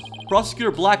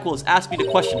 Prosecutor Blackwell has asked me to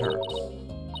question her.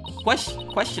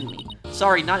 Question me?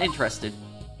 Sorry, not interested.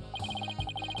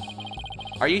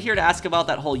 Are you here to ask about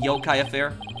that whole yokai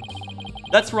affair?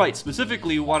 That's right,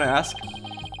 specifically you want to ask.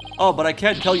 Oh, but I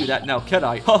can't tell you that now, can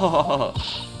I? Ha ha ha ha.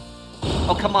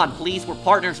 Oh, come on, please. We're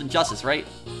partners in justice, right?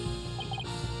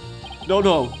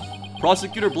 No.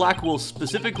 Prosecutor Blackwell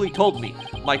specifically told me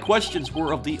my questions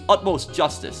were of the utmost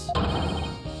justice.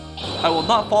 I will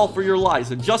not fall for your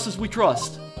lies, in justice we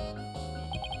trust.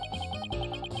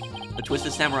 The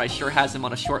Twisted Samurai sure has him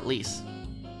on a short leash.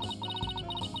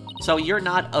 So you're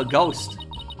not a ghost.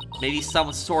 Maybe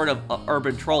some sort of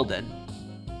urban troll then.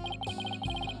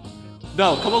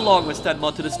 Now, come along, Miss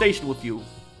Tenma, to the station with you.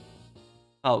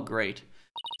 Oh, great.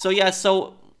 So yeah,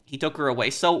 so he took her away.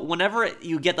 So whenever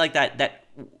you get like that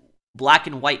black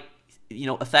and white, you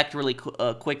know, effect really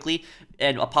quickly,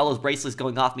 and Apollo's bracelet's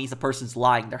going off, means the person's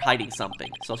lying. They're hiding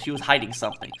something. So she was hiding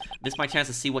something. This is my chance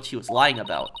to see what she was lying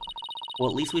about. Well,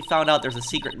 at least we found out there's a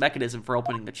secret mechanism for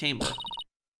opening the chamber.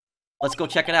 Let's go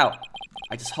check it out.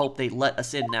 I just hope they let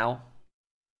us in now.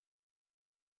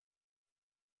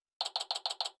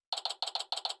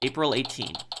 April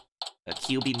 18.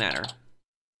 Kyuubi Manor.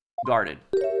 Guarded.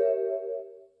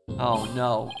 Oh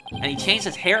no. And he changed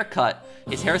his haircut,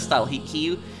 his hairstyle.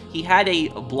 He had a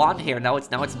blonde hair, now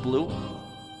it's blue.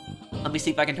 Let me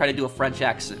see if I can try to do a French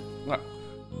accent.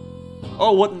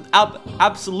 Oh, what an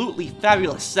absolutely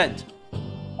fabulous scent.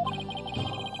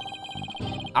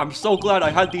 I'm so glad I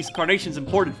had these carnations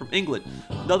imported from England.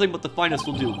 Nothing but the finest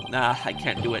will do. Nah, I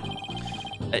can't do it.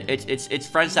 Its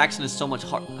French accent is so much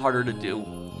harder to do.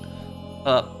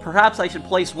 Perhaps I should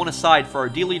place one aside for our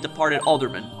dearly departed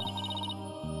alderman.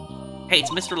 Hey,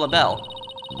 it's Mr. LaBelle.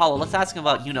 Apollo, let's ask him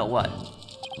about you-know-what.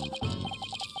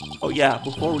 Oh yeah,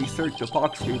 before we search the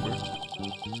box chamber,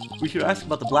 we should ask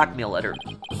about the blackmail letter.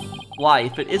 Why,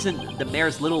 if it isn't the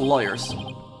mayor's little lawyers,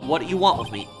 what do you want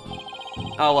with me?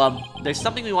 Oh, there's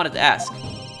something we wanted to ask.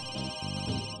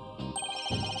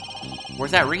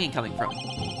 Where's that ringing coming from?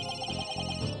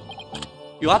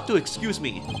 You'll have to excuse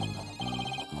me.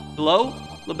 Hello?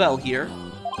 LaBelle here.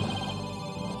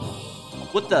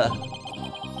 What the?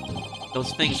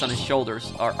 Those things on his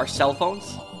shoulders are cell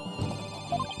phones?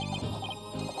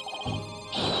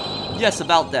 Yes,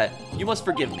 about that. You must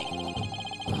forgive me.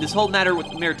 This whole matter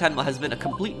with Mayor Tenma has been a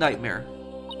complete nightmare.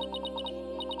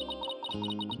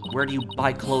 Where do you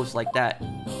buy clothes like that?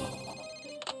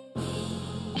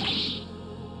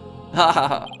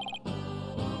 Hahaha.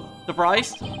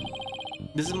 Surprised?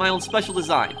 This is my own special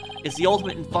design. It's the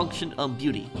ultimate in function of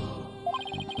beauty.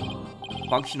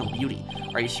 functional beauty.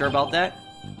 Are you sure about that?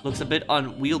 Looks a bit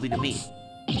unwieldy to me.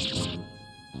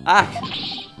 Ah!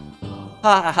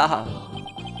 Ha ha ha ha.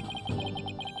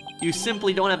 You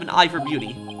simply don't have an eye for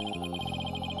beauty.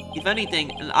 If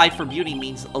anything, an eye for beauty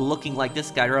means looking like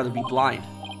this guy would rather be blind.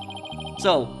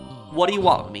 So, what do you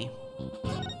want with me?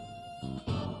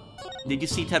 Did you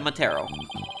see Tenmatero?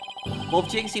 Both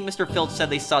Jinxie and Mr. Filch said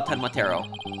they saw Tenmatero.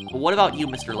 But what about you,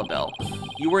 Mr. LaBelle?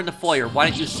 You were in the foyer, why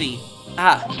didn't you see?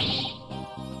 Ah!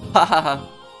 Ha ha ha.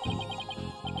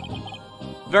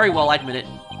 Very well, I admit it.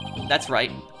 That's right.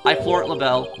 I, Florent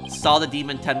LaBelle, saw the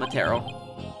demon Tenmatero.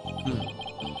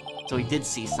 So he did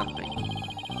see something.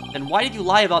 Then why did you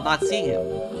lie about not seeing him?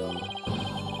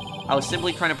 I was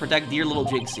simply trying to protect dear little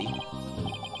Jinxie.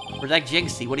 Protect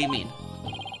Jinxie? What do you mean?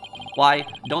 Why,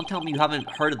 don't tell me you haven't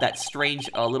heard of that strange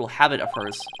little habit of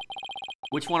hers.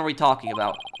 Which one are we talking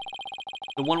about?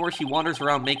 The one where she wanders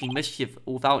around making mischief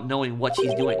without knowing what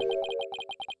she's doing.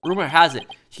 Rumor has it,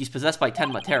 she's possessed by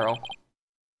Tenmatero.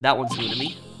 That one's new to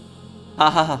me. Ha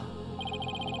ha ha.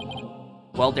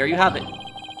 Well, there you have it.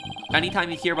 Anytime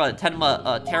you hear about a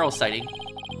Tenmatero sighting,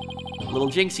 little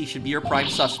Jinxie should be your prime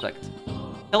suspect.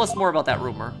 Tell us more about that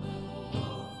rumor.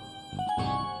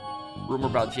 Rumor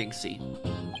about Jinxie.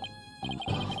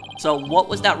 So, what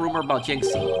was that rumor about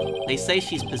Jinxie? They say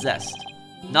she's possessed.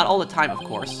 Not all the time, of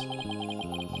course.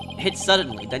 It hits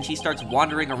suddenly, then she starts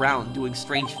wandering around doing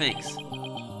strange things.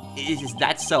 Is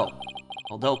that so?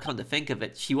 Although, come to think of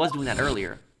it, she was doing that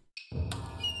earlier.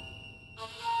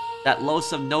 That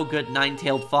loathsome, no-good,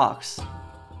 nine-tailed fox.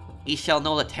 He shall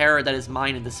know the terror that is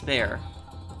mine in despair.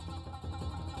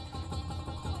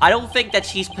 I don't think that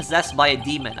she's possessed by a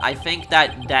demon. I think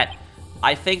that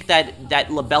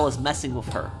LaBelle is messing with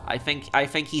her. I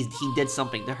think he did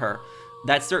something to her.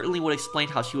 That certainly would explain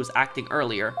how she was acting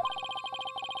earlier.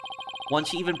 Once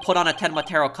she even put on a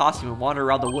Tenmatero costume and wandered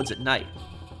around the woods at night.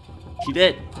 She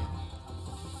did.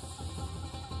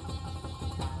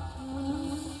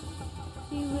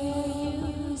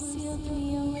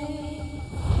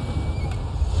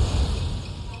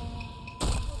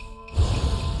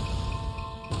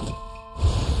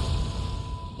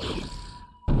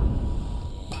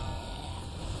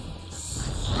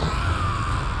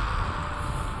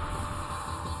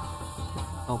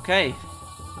 Okay.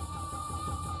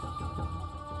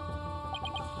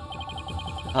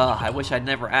 I wish I'd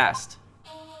never asked.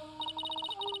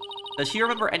 Does she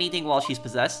remember anything while she's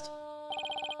possessed?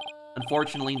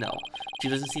 Unfortunately, no. She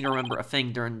doesn't seem to remember a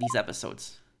thing during these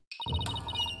episodes.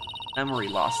 Memory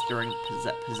loss during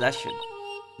possession.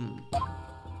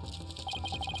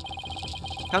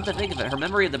 Come to think of it, her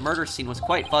memory of the murder scene was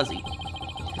quite fuzzy.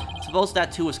 Suppose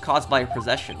that too was caused by her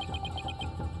possession.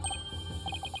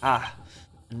 Ah.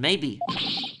 Maybe.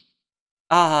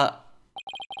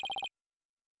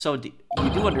 So you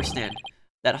do understand.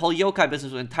 That whole yokai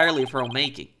business was entirely of her own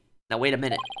making. Now wait a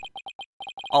minute.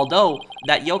 Although,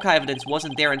 that yokai evidence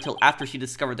wasn't there until after she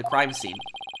discovered the crime scene.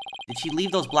 Did she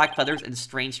leave those black feathers and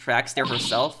strange tracks there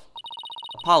herself?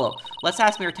 Apollo, let's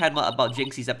ask Mayor Tenma about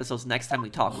Jinxie's episodes next time we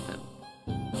talk with him.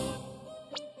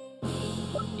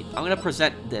 I'm gonna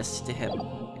present this to him.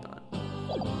 Hang on.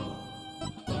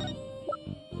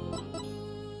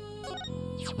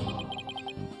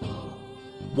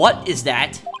 What is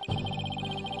that?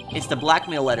 It's the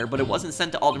blackmail letter, but it wasn't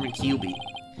sent to Alderman Kyubi.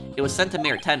 It was sent to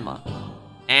Mayor Tenma.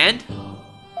 And?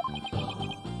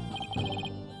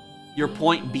 Your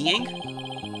point being?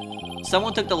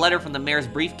 Someone took the letter from the mayor's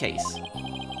briefcase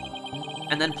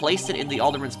and then placed it in the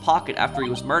alderman's pocket after he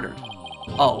was murdered.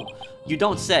 Oh, you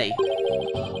don't say.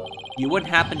 You wouldn't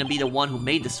happen to be the one who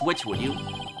made the switch, would you?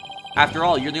 After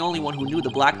all, you're the only one who knew the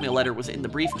blackmail letter was in the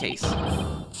briefcase.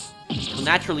 So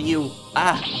naturally you...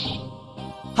 Ha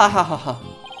ha ha ha.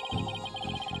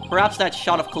 Perhaps that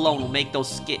shot of cologne will make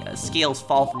those scales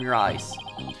fall from your eyes.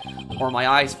 Or my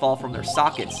eyes fall from their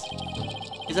sockets.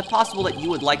 Is it possible that you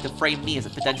would like to frame me as a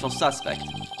potential suspect?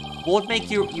 What would make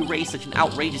you raise such an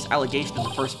outrageous allegation in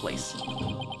the first place?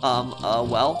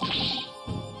 Well...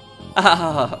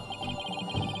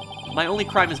 My only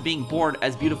crime is being born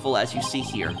as beautiful as you see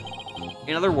here.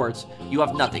 In other words, you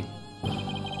have nothing.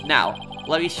 Now,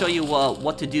 let me show you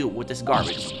what to do with this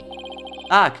garbage.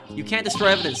 Ah, you can't destroy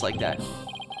evidence like that.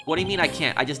 What do you mean I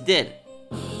can't? I just did.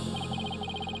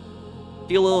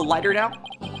 Feel a little lighter now?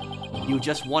 You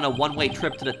just won a one-way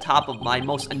trip to the top of my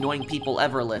most annoying people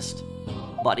ever list,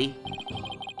 buddy.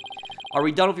 Are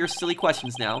we done with your silly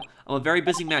questions now? I'm a very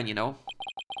busy man, you know.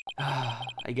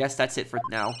 I guess that's it for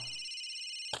now.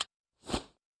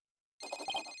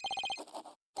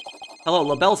 Hello,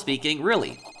 LaBelle speaking.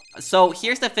 Really? So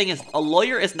here's the thing is, a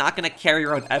lawyer is not going to carry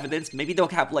around evidence. Maybe they'll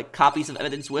have, like, copies of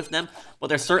evidence with them, but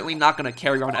they're certainly not going to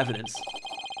carry around evidence.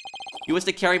 You wish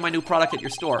to carry my new product at your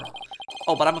store.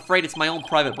 Oh, but I'm afraid it's my own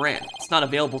private brand. It's not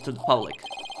available to the public.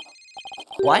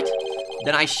 What?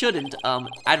 Then I shouldn't,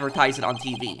 advertise it on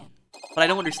TV. But I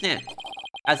don't understand.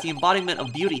 As the embodiment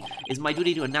of beauty, it's my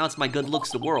duty to announce my good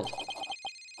looks to the world.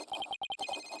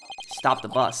 Stop the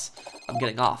bus. I'm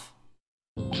getting off.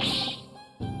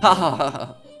 Ha ha ha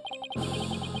ha.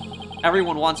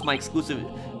 Everyone wants my exclusive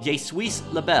Je suis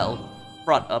Label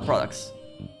products.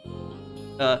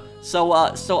 So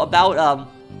about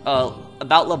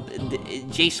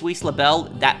Je suis Label,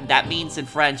 that means in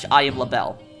French, I am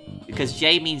Label. Because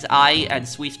J means I and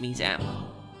Suis means am.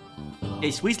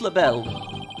 Je suis Label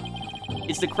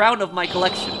is the crown of my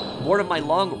collection, born of my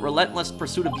long, relentless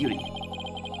pursuit of beauty.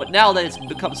 But now that it's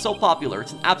become so popular,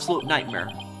 it's an absolute nightmare.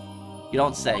 You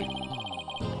don't say.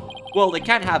 Well, they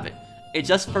can't have it. It's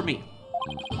just for me.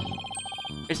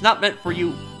 It's not meant for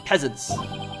you peasants.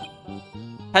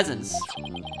 Peasants.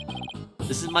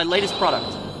 This is my latest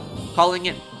product. Calling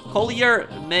it Collier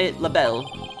Me Label.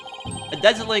 A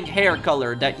dazzling hair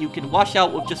color that you can wash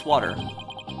out with just water.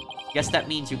 Guess that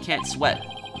means you can't sweat.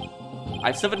 I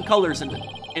have 7 colors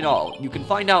in all. You can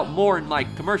find out more in my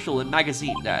commercial and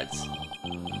magazine ads.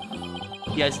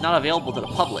 Yeah, it's not available to the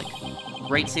public.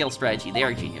 Great sales strategy. They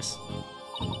are genius.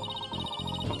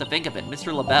 Come to think of it,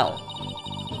 Mr. LaBelle.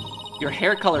 Your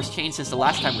hair color's changed since the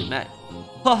last time we met.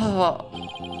 Ha ha ha.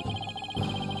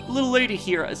 The little lady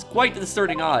here has quite the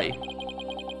discerning eye.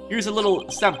 Here's a little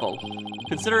sample.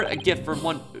 Consider it a gift from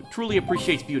one who truly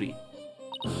appreciates beauty.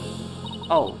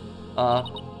 Oh,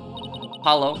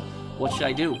 Apollo, what should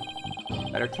I do?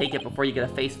 Better take it before you get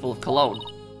a face full of cologne.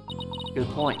 Good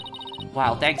point.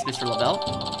 Wow, thanks, Mr. LaBelle.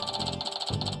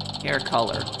 Hair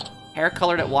color. Hair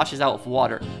color that washes out with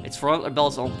water. It's from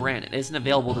LaBelle's own brand. It isn't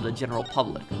available to the general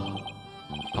public.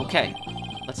 Okay,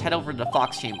 let's head over to the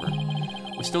Fox Chamber.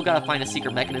 We still gotta find a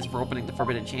secret mechanism for opening the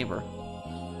Forbidden Chamber.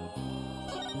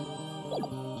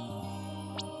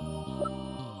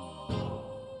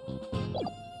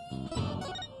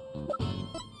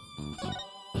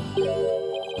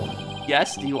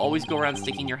 Yes, do you always go around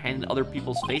sticking your hand in other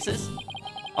people's faces?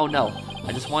 Oh no,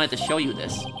 I just wanted to show you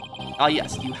this. Ah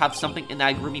yes, do you have something in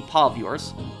that grimy paw of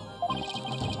yours?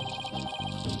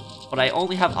 But I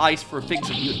only have eyes for things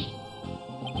of beauty.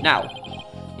 Now,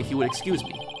 if you would excuse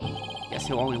me. Guess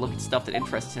he'll only look at stuff that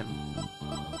interests him.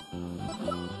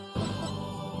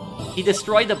 He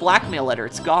destroyed the blackmail letter,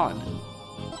 it's gone.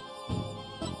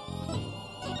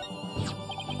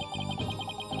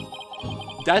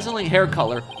 Dazzling hair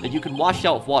color that you can wash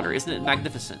out with water, isn't it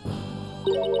magnificent?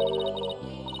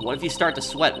 What if you start to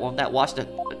sweat? Won't that wash the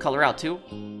color out too?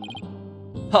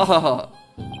 Ha ha ha.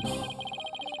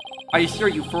 I assure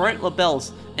you, Florent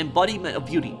Labelle's embodiment of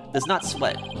beauty does not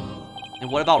sweat.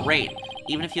 And what about rain?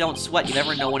 Even if you don't sweat, you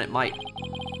never know when it might.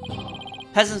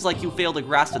 Peasants like you fail to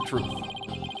grasp the truth.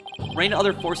 Rain and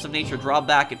other forces of nature draw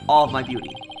back in all of my beauty.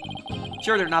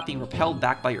 Sure, they're not being repelled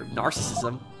back by your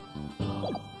narcissism.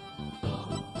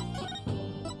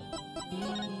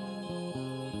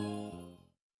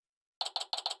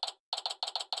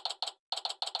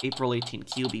 April 18,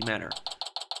 QB Manor.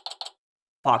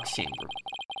 Fox Chamber.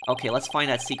 Okay, let's find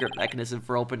that secret mechanism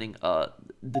for opening,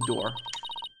 the door.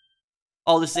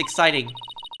 Oh, this is exciting.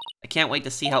 I can't wait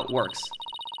to see how it works.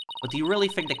 But do you really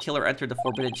think the killer entered the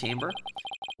Forbidden Chamber?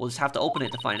 We'll just have to open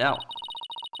it to find out.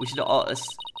 We should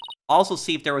also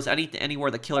see if there was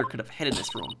anywhere the killer could have hid in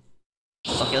this room.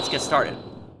 Okay, let's get started.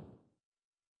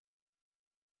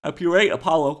 Up your eight,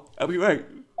 Apollo. Up your eight.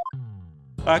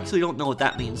 I actually don't know what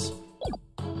that means.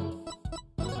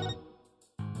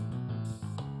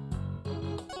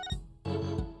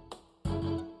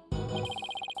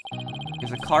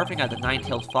 There's a carving of the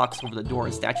nine-tailed fox over the door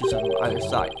and statues on either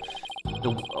side.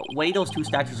 The way those two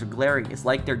statues are glaring is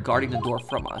like they're guarding the door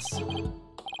from us.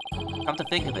 Come to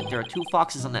think of it, there are two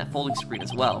foxes on that folding screen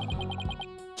as well.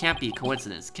 Can't be a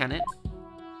coincidence, can it?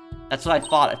 That's what I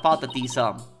thought. I thought that these,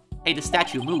 hey, the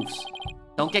statue moves.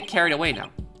 Don't get carried away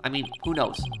now. I mean, who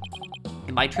knows?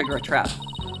 It might trigger a trap.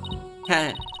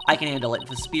 I can handle it. If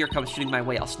a spear comes shooting my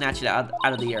way, I'll snatch it out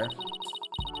of the air.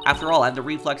 After all, I have the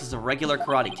reflexes of a regular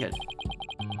Karate Kid.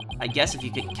 I guess if you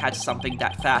can catch something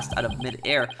that fast out of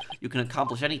mid-air, you can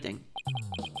accomplish anything.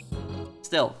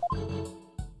 Still,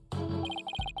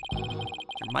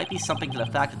 there might be something to the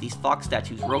fact that these fox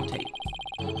statues rotate.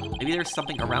 Maybe there's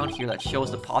something around here that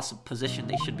shows the possible position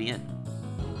they should be in.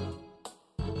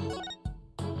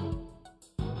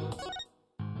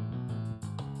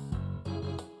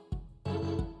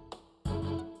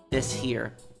 This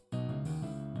here.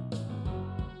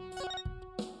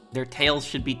 Their tails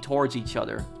should be towards each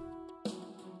other.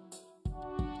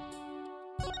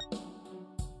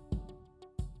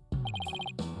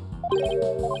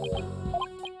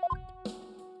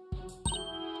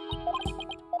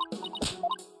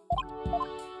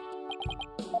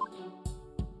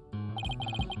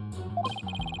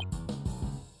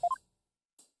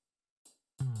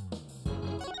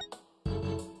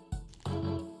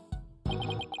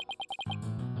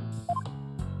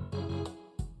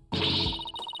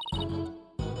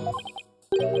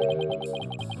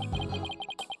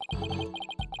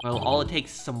 Well, all it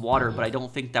takes is some water, but I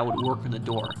don't think that would work on the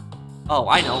door. Oh,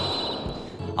 I know.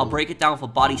 I'll break it down with a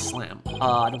body slam.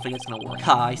 I don't think it's gonna work.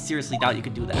 I seriously doubt you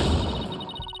could do that.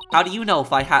 How do you know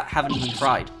if I haven't even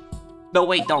tried? No,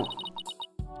 wait, don't.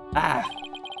 Ah.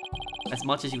 As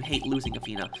much as you hate losing,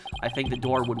 Athena, I think the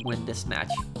door would win this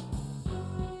match.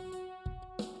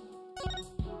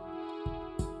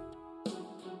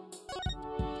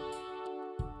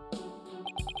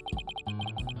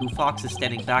 Two foxes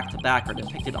standing back to back are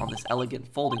depicted on this elegant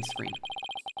folding screen.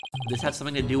 Does this have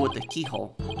something to do with the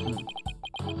keyhole?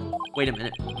 Wait a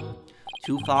minute.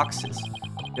 Two foxes.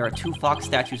 There are two fox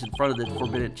statues in front of the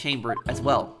forbidden chamber as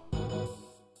well.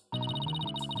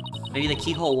 Maybe the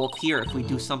keyhole will appear if we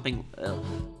do something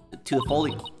to the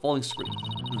folding screen.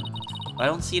 But I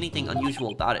don't see anything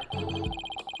unusual about it.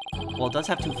 Well, it does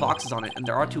have two foxes on it, and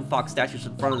there are two fox statues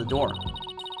in front of the door.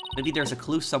 Maybe there's a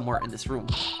clue somewhere in this room.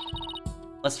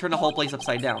 Let's turn the whole place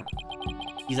upside down.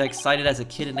 He's as excited as a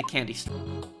kid in a candy store.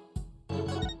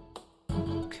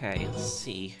 Okay, let's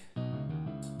see.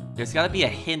 There's gotta be a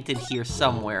hint in here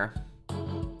somewhere.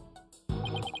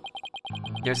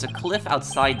 There's a cliff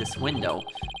outside this window.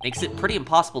 Makes it pretty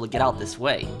impossible to get out this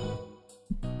way.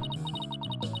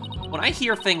 When I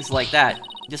hear things like that,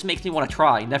 it just makes me want to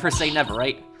try. Never say never,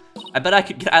 right? I bet I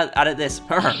could get out of this.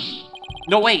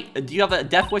 No, wait. Do you have a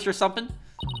death wish or something?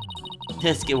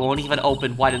 This it won't even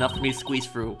open wide enough for me to squeeze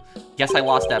through. Guess I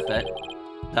lost that bet.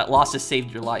 That loss has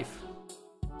saved your life.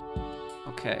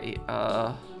 Okay,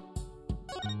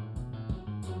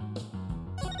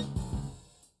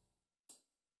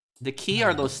 the key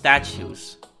are those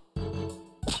statues.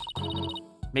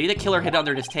 Maybe the killer hid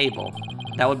under this table.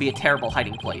 That would be a terrible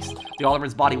hiding place. The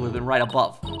alderman's body would have been right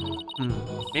above.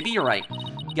 Maybe you're right.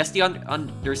 Guess the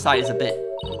underside is a bit...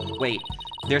 Wait,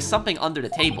 there's something under the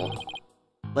table.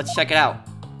 Let's check it out.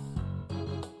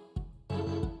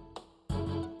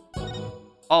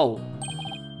 Oh.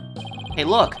 Hey,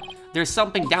 look. There's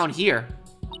something down here.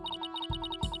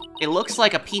 It looks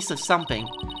like a piece of something.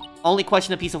 Only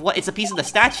question, a piece of what? It's a piece of the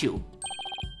statue.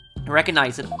 I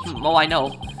recognize it. Oh, I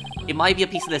know. It might be a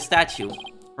piece of the statue.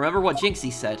 Remember what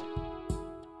Jinxie said.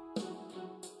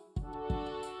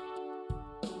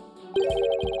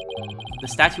 The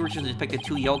statue originally depicted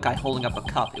two yokai holding up a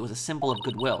cup. It was a symbol of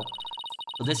goodwill.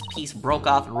 So this piece broke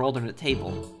off and rolled under the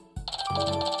table.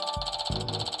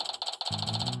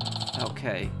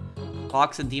 Okay.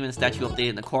 Fox and Demon statue updated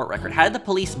in the court record. How did the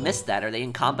police miss that? Are they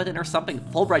incompetent or something?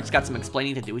 Fulbright's got some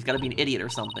explaining to do. He's got to be an idiot or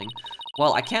something.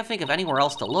 Well, I can't think of anywhere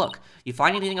else to look. You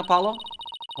find anything, Apollo?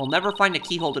 We'll never find a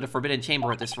keyhole to the forbidden chamber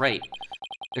at this rate.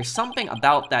 There's something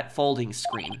about that folding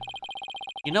screen.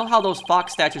 You know how those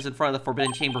fox statues in front of the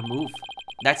forbidden chamber move?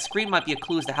 That screen might be a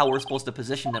clue as to how we're supposed to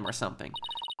position them or something.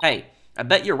 Hey, I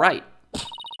bet you're right.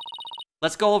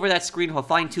 Let's go over that screen with a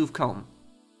fine-tooth comb.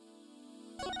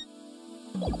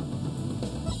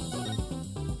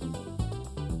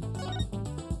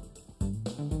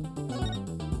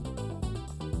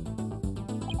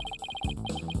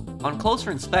 On closer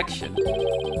inspection,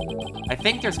 I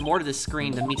think there's more to this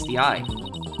screen than meets the eye.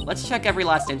 Let's check every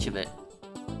last inch of it.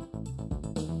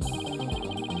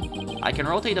 I can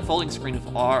rotate the folding screen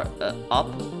with R,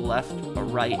 up, left, or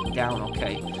right, down,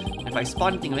 okay. If I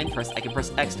spot anything of interest, I can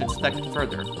press X to inspect it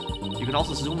further. You can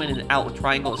also zoom in and out with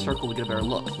triangle or circle to get a better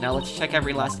look. Now let's check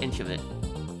every last inch of it.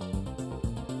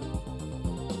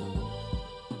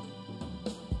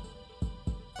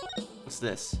 What's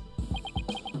this?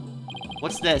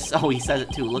 What's this? Oh, he says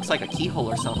it too. Looks like a keyhole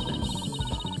or something.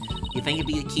 You think it'd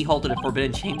be a keyhole to the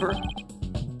forbidden chamber?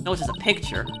 No, it's just a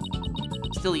picture.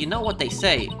 Still, you know what they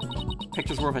say.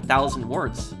 Picture's worth 1,000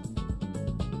 words.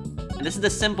 And this is the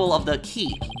symbol of the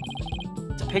key.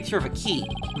 It's a picture of a key.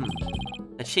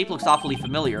 That shape looks awfully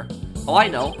familiar. Oh, I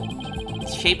know.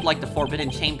 It's shaped like the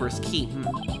forbidden chamber's key.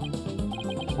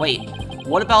 Wait,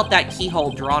 what about that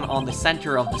keyhole drawn on the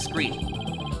center of the screen?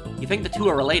 You think the two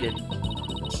are related?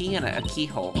 Key and a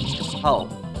keyhole. Oh,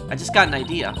 I just got an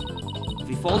idea. If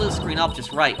we folded the screen up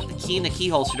just right, the key and the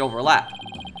keyhole should overlap.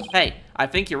 Hey, I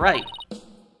think you're right.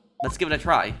 Let's give it a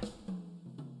try.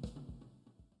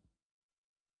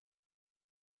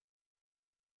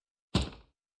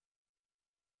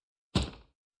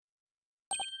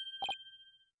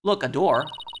 Look, a door.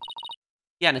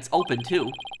 Yeah, and it's open,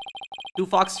 too. Two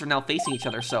foxes are now facing each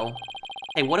other, so...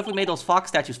 Hey, what if we made those fox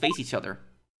statues face each other?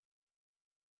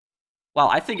 Wow,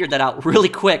 I figured that out really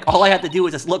quick. All I had to do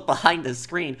was just look behind the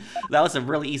screen. That was a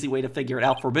really easy way to figure it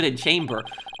out. Forbidden Chamber.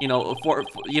 You know,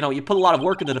 you put a lot of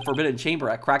work into the Forbidden Chamber.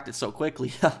 I cracked it so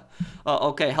quickly.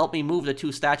 Okay, help me move the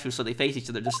two statues so they face each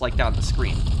other just like down the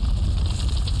screen.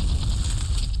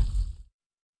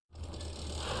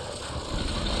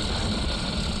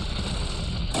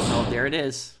 Oh, there it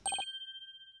is.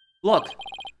 Look,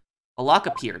 a lock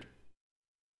appeared.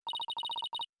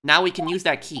 Now we can use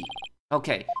that key.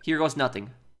 Okay, here goes nothing.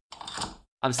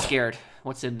 I'm scared.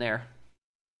 What's in there?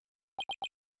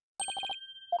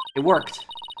 It worked.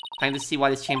 Time to see why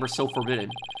this chamber is so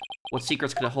forbidden. What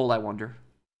secrets could it hold, I wonder?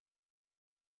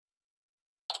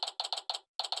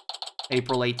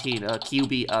 April 18,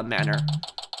 QB Manor.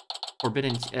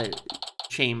 Forbidden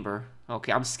chamber.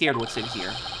 Okay, I'm scared what's in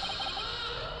here.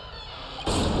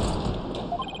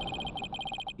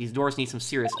 These doors need some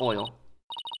serious oil.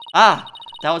 Ah!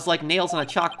 That was like nails on a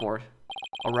chalkboard.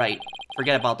 Alright,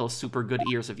 forget about those super good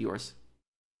ears of yours.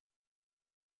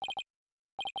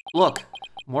 Look,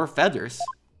 more feathers.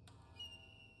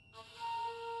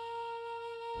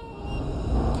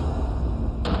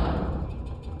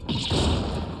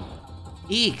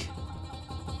 Eek!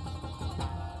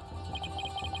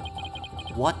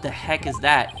 What the heck is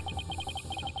that?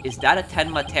 Is that a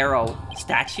Tenma Taro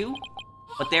statue?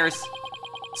 But there's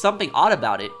something odd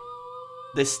about it.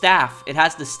 The staff. It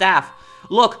has the staff.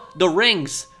 Look, the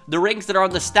rings. The rings that are on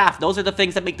the staff. Those are the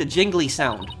things that make the jingly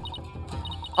sound.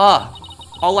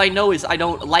 All I know is I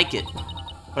don't like it.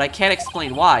 But I can't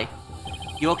explain why.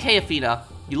 You okay, Athena?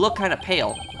 You look kind of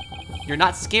pale. You're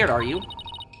not scared, are you?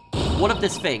 What of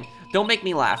this thing? Don't make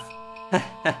me laugh.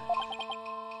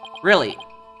 Really?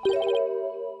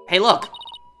 Hey, look.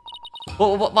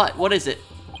 What is it?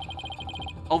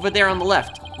 Over there on the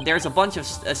left. There's a bunch of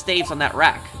staves on that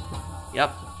rack.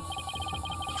 Yep.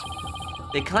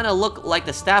 They kind of look like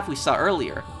the staff we saw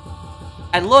earlier.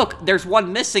 And look, there's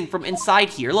one missing from inside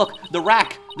here. Look, the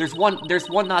rack. There's one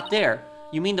not there.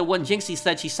 You mean the one Jinxie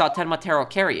said she saw Tenma Taro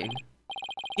carrying?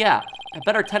 Yeah, I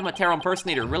bet our Tenma Taro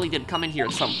impersonator really did come in here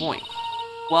at some point.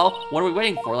 Well, what are we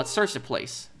waiting for? Let's search the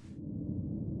place.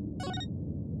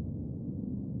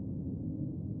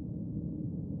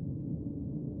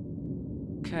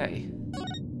 Okay.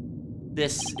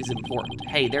 This is important.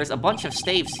 Hey, there's a bunch of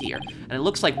staves here, and it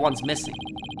looks like one's missing.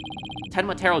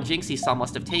 Tenma Taro Jinxie saw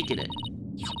must have taken it.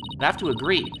 I have to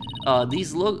agree.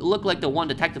 These look like the one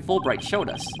Detective Fulbright showed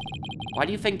us. Why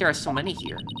do you think there are so many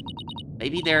here?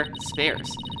 Maybe they're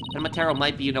spares. Tenma Taro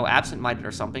might be, you know, absent-minded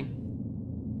or something.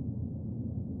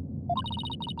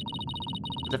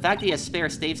 But the fact that he has spare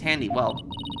staves handy, well,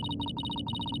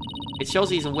 it shows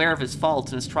he's aware of his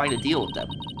faults and is trying to deal with them.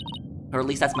 Or at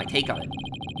least that's my take on it.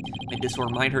 Maybe this will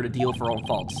remind her to deal with her own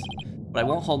faults. But I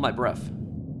won't hold my breath.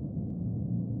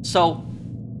 So,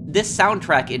 this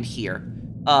soundtrack in here,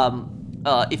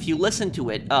 if you listen to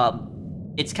it,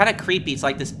 it's kind of creepy. It's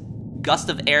like this gust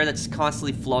of air that's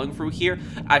constantly flowing through here.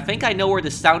 I think I know where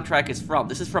this soundtrack is from.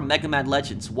 This is from Mega Man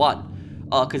Legends 1.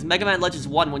 Because Mega Man Legends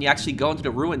 1, when you actually go into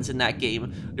the ruins in that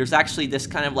game, there's actually this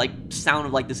kind of like sound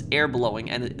of like this air blowing,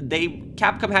 and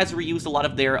Capcom has reused a lot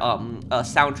of their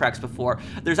soundtracks before.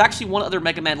 There's actually one other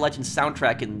Mega Man Legends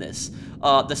soundtrack in this.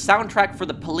 The soundtrack for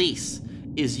the police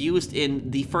is used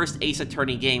in the first Ace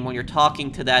Attorney game when you're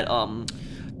talking to that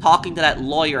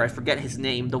lawyer, I forget his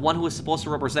name, the one who was supposed to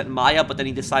represent Maya, but then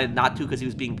he decided not to because he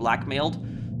was being blackmailed.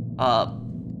 A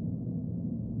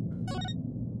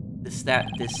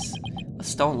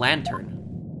stone lantern.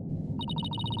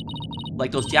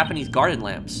 Like those Japanese garden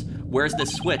lamps. Where's the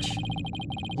switch?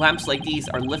 Lamps like these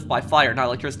are lit by fire, not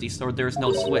electricity, so there's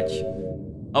no switch.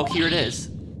 Oh, here it is.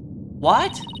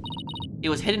 What? It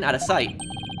was hidden out of sight.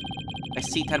 I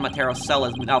see Tenma Taro's cell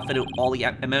has been outfitted with all the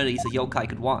amenities a yokai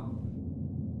could want.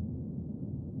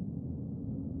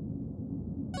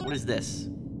 What is this?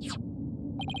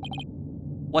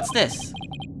 What's this?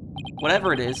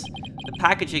 Whatever it is, the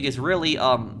packaging is really,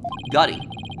 gutty.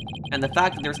 And the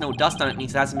fact that there's no dust on it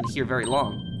means it hasn't been here very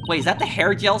long. Wait, is that the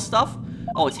hair gel stuff?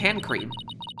 Oh, it's hand cream.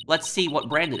 Let's see what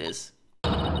brand it is.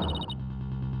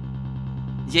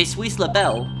 Je suis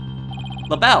Labelle.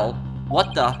 Labelle?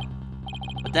 What the?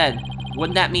 But then,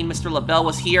 wouldn't that mean Mr. Labelle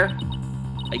was here?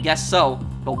 I guess so,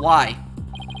 but why?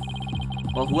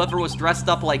 Well, whoever was dressed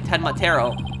up like Tenma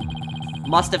Taro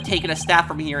must have taken a staff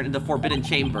from here into the Forbidden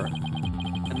Chamber.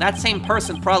 And that same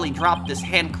person probably dropped this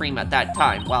hand cream at that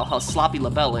time. Wow, how sloppy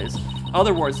Labelle is. In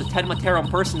other words, the Tenma Taro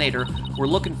impersonator we're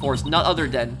looking for is none other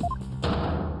than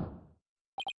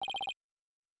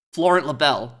Florent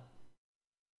LaBelle.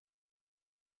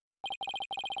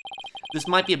 This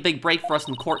might be a big break for us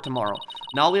in court tomorrow.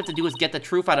 Now all we have to do is get the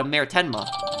truth out of Mayor Tenma.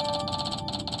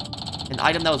 An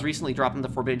item that was recently dropped in the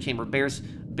Forbidden Chamber bears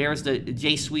the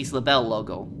J. Suisse LaBelle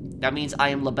logo. That means I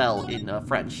am LaBelle in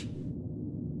French.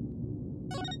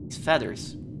 These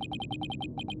feathers.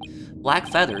 Black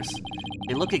feathers.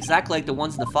 They look exactly like the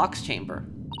ones in the Fox Chamber.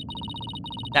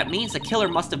 That means the killer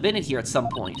must have been in here at some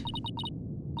point.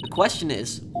 The question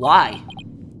is, why?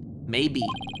 Maybe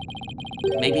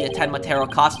the Tenma Tarot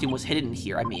costume was hidden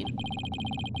here, I mean.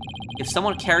 If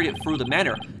someone carried it through the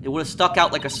manor, it would have stuck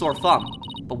out like a sore thumb.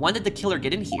 But when did the killer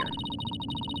get in here?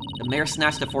 The mayor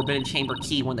snatched the Forbidden Chamber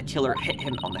key when the killer hit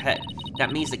him on the head.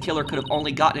 That means the killer could have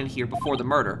only gotten in here before the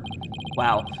murder.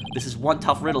 Wow, this is one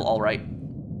tough riddle, alright.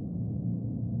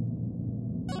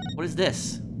 What is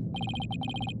this?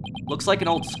 Looks like an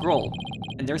old scroll,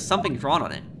 and there's something drawn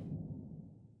on it.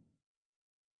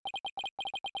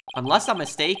 Unless I'm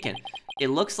mistaken, it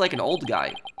looks like an old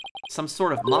guy. Some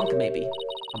sort of monk, maybe.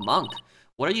 A monk?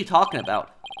 What are you talking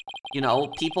about? You know,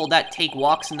 people that take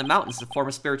walks in the mountains to form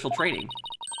a spiritual training.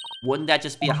 Wouldn't that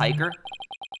just be a hiker?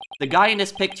 The guy in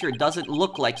this picture doesn't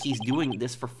look like he's doing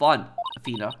this for fun,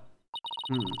 Athena.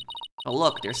 Oh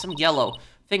look, there's some yellow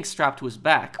thing strapped to his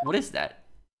back. What is that?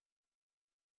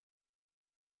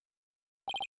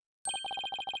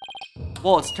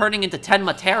 Whoa, it's turning into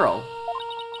Tenma Tarot.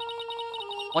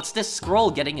 What's this scroll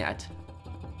getting at?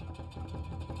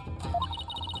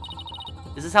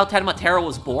 Is this how Tenma Tarot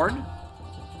was born?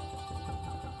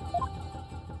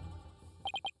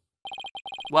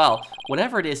 Well,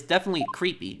 whatever it is, definitely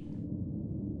creepy.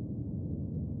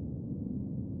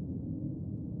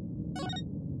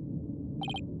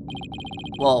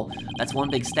 Whoa, that's one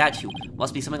big statue.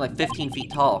 Must be something like 15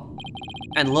 feet tall.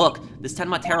 And look, this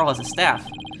Tenma Tarot has a staff.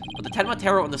 But the Tenma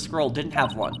Tarot in the scroll didn't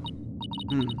have one.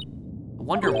 I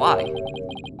wonder why.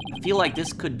 I feel like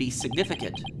this could be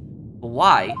significant. But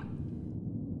why?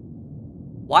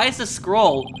 Why is the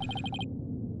scroll...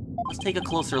 Let's take a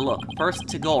closer look. First,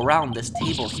 to go around this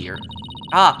table here.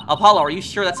 Ah, Apollo, are you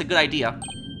sure that's a good idea?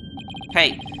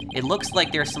 Hey, it looks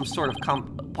like there's some sort of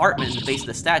compartment in the base of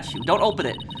the statue. Don't open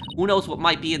it. Who knows what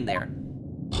might be in there?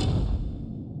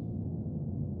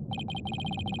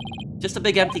 Just a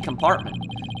big empty compartment.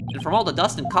 And from all the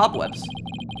dust and cobwebs,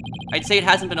 I'd say it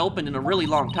hasn't been opened in a really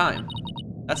long time.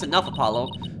 That's enough, Apollo.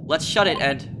 Let's shut it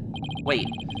and... Wait,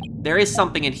 there is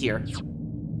something in here.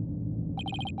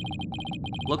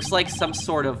 Looks like some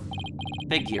sort of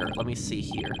figure. Let me see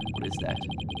here. What is that?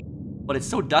 But it's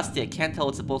so dusty, I can't tell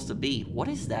what it's supposed to be. What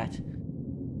is that?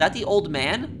 Is that the old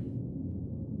man?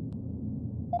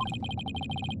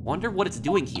 Wonder what it's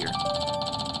doing here.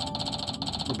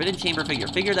 Forbidden Chamber figure.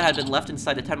 Figure that had been left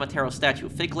inside the Tenma Tarot statue. A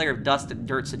thick layer of dust and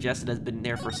dirt suggests it has been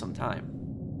there for some time.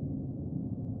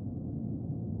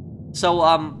 So,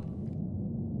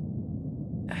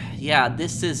 yeah,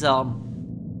 this is,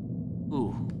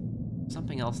 ooh.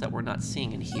 Something else that we're not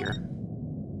seeing in here.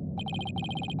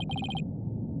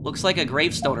 Looks like a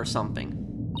gravestone or something.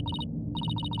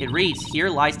 It reads, "Here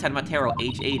lies Tenma Tarot,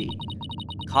 age 80.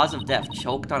 Cause of death,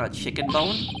 choked on a chicken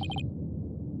bone?"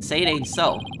 Say it ain't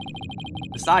so.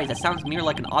 Besides, that sounds more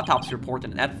like an autopsy report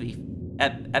than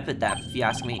an epitaph, if you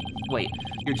ask me. Wait,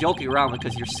 you're joking around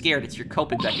because you're scared. It's your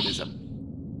coping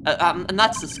mechanism. I'm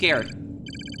not so scared.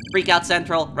 Freak out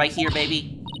Central, right here,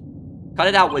 baby. Cut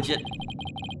it out, Widget.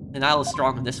 Denial is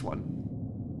strong on this one.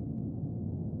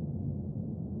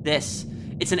 This.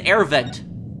 It's an air vent.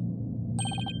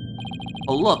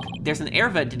 Oh look, there's an air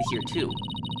vent in here too.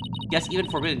 Guess even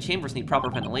Forbidden Chambers need proper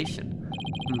ventilation.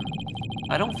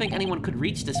 I don't think anyone could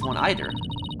reach this one either.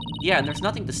 Yeah, and there's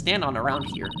nothing to stand on around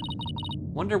here.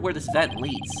 Wonder where this vent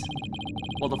leads.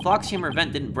 Well, the Fox Chamber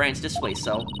vent didn't branch this way,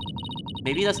 so...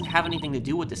 maybe it doesn't have anything to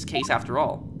do with this case after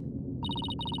all.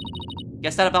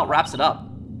 Guess that about wraps it up.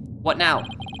 What now?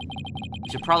 We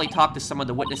should probably talk to some of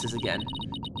the witnesses again.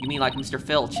 You mean like Mr.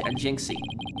 Filch and Jinxie?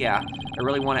 Yeah, I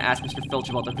really want to ask Mr. Filch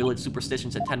about the village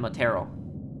superstitions at Tenma Tarot.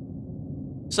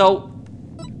 So,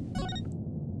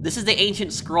 this is the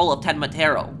ancient scroll of Tenma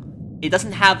Tarot. It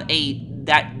doesn't have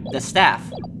the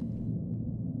staff.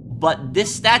 But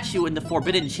this statue in the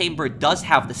Forbidden Chamber does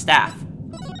have the staff.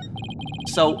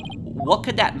 So, what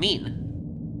could that mean?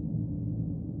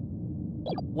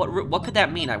 What could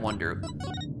that mean, I wonder?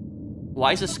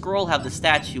 Why does the scroll have the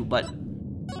statue, but...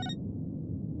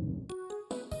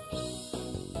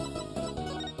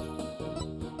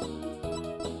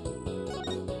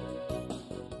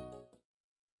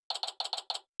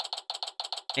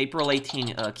 April 18,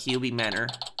 QB Manor.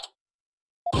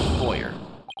 Foyer.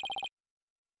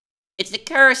 It's the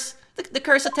curse! The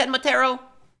curse of Tenma Tarot!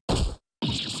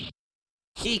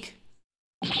 Eek.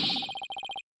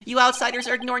 You outsiders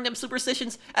are ignoring them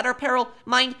superstitions at our peril.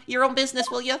 Mind your own business,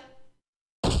 will ya?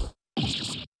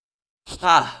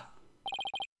 Ah.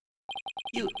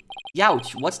 You...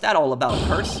 Youch, what's that all about,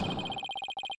 curse?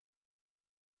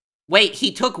 Wait,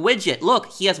 he took Widget.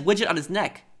 Look, he has Widget on his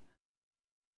neck.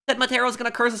 Tenma Tero's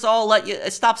gonna curse us all. Let you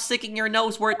stop sticking your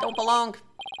nose where it don't belong.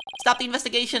 Stop the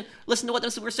investigation. Listen to what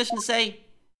the superstitions say.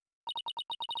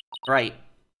 Right.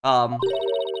 How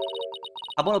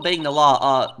about obeying the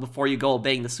law, before you go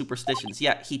obeying the superstitions?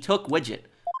 Yeah, he took Widget.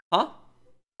 Huh?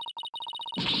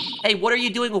 Hey, what are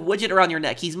you doing with Widget around your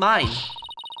neck? He's mine.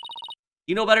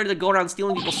 You know better than to go around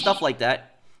stealing people's stuff like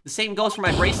that. The same goes for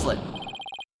my bracelet.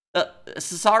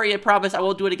 Sorry, I promise I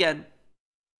won't do it again.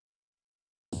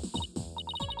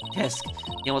 Tisk,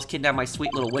 he almost kidnapped my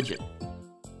sweet little Widget.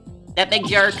 That big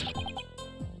jerk.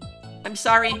 I'm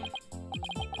sorry.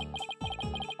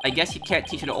 I guess you can't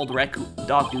teach an old raccoon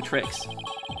dog new tricks.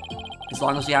 As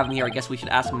long as we have him here, I guess we should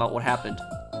ask him about what happened.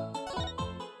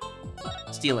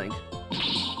 Stealing.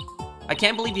 I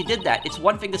can't believe you did that. It's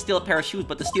one thing to steal a pair of shoes,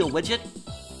 but to steal Widget?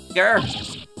 Grr.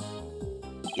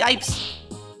 Yipes.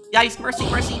 Yipes, mercy,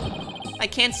 mercy. I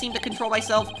can't seem to control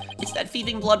myself. It's that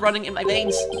thieving blood running in my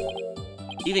veins.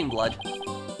 Thieving blood?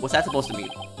 What's that supposed to mean?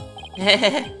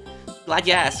 Glad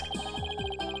you asked.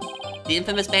 The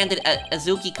infamous bandit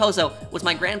Azuki Kozo was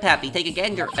my grandpappy. Take a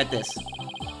gander at this.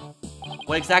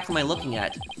 What exactly am I looking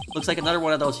at? Looks like another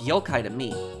one of those yokai to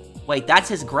me. Wait, that's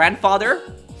his grandfather?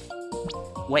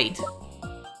 Wait.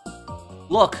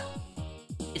 Look.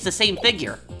 It's the same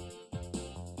figure.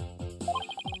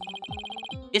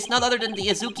 It's none other than the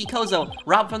Azuki Kozo,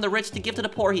 robbed from the rich to give to the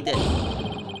poor he did.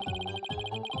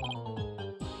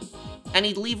 And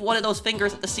he'd leave one of those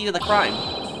fingers at the scene of the crime.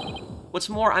 What's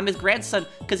more, I'm his grandson,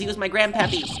 because he was my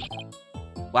grandpappy.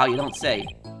 Wow, you don't say.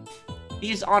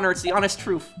 He's honor, it's the honest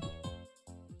truth.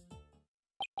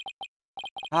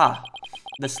 Ah,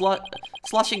 the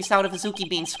slushing sound of Azuki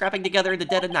beans scrapping together in the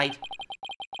dead of night.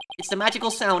 It's the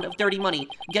magical sound of dirty money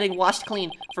getting washed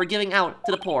clean for giving out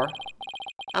to the poor.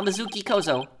 I'm Azuki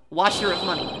Kozo, washer of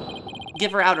money,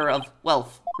 giver outer of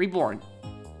wealth, reborn.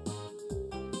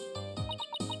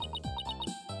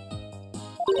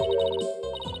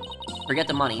 Forget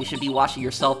the money, you should be washing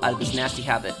yourself out of this nasty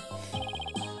habit.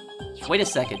 Wait a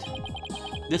second.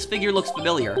 This figure looks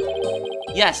familiar.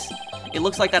 Yes, it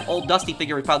looks like that old dusty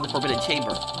figure we found in the Forbidden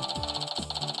Chamber.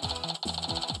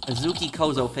 Azuki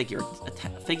Kozo figure.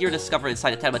 A figure discovered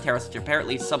inside the Tenma Terrace, which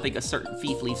apparently is something a certain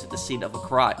thief leaves at the scene of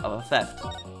a theft.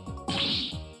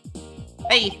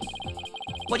 Hey!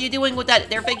 What are you doing with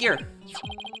their figure?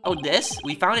 Oh, this?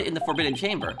 We found it in the Forbidden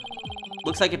Chamber.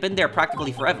 Looks like it's been there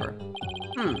practically forever.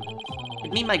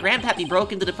 It means my grandpappy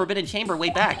broke into the Forbidden Chamber way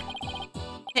back.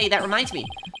 Hey, that reminds me.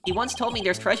 He once told me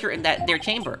there's treasure in their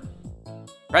chamber.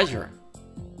 Treasure?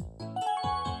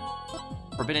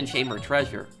 Forbidden Chamber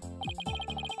treasure.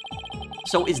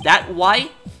 So is that why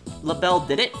LaBelle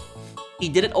did it? He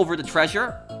did it over the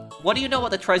treasure? What do you know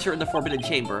about the treasure in the Forbidden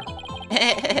Chamber?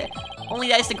 Only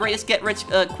that is the greatest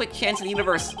get-rich-quick chance in the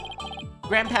universe.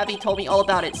 Grandpappy told me all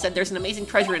about it, said there's an amazing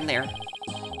treasure in there.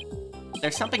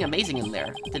 There's something amazing in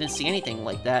there. Didn't see anything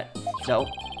like that. No.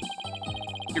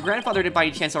 Your grandfather didn't by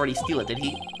any chance already steal it, did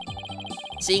he?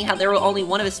 Seeing how there were only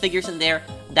one of his figures in there,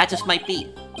 that just might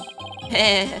be.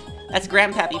 That's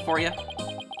Grandpappy for you.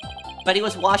 But he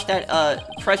was washed that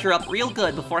treasure up real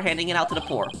good before handing it out to the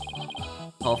poor.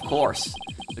 Of course,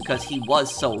 because he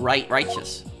was so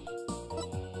righteous.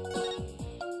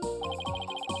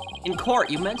 In court,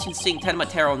 you mentioned seeing Tenma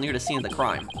Tero near the scene of the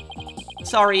crime.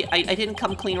 Sorry, I didn't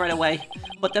come clean right away,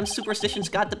 but them superstitions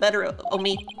got the better of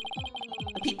me.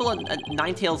 The people in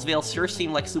Ninetales Vale sure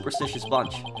seem like a superstitious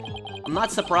bunch. I'm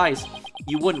not surprised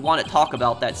you wouldn't want to talk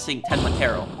about that seeing Tenma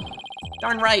Tero.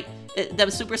 Darn right,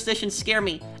 them superstitions scare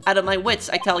me out of my wits,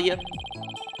 I tell you.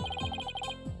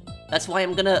 That's why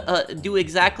I'm gonna do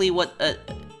exactly what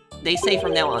they say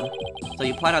from now on. So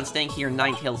you plan on staying here in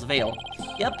Ninetales Vale?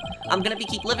 Yep, I'm gonna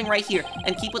keep living right here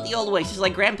and keep with the old ways, just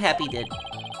like Grandpappy did.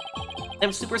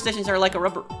 Them superstitions are like a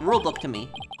rulebook to me.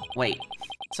 Wait,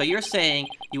 so you're saying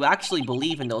you actually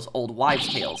believe in those old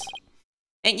wives' tales?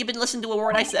 Ain't you been listening to a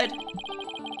word I said?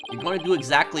 You're gonna do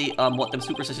exactly what them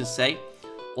superstitions say?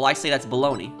 Well, I say that's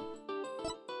baloney.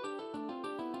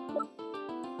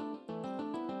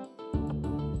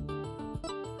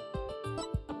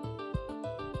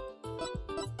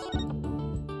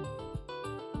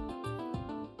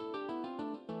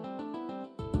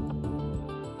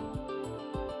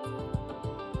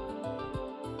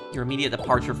 Your immediate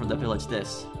departure from the village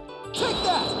this. Take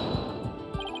that!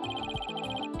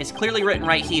 It's clearly written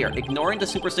right here. Ignoring the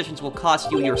superstitions will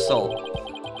cost you your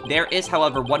soul. There is,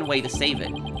 however, one way to save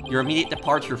it. Your immediate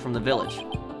departure from the village.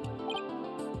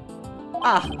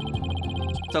 Ah.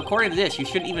 So according to this, you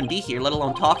shouldn't even be here, let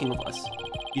alone talking with us.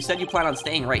 You said you plan on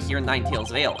staying right here in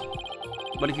Ninetales Vale.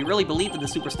 But if you really believed in the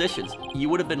superstitions, you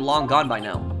would have been long gone by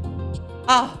now.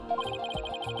 Ah.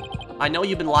 I know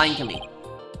you've been lying to me.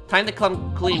 Time to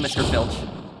come clean, Mr. Filch.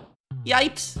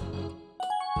 Yipes!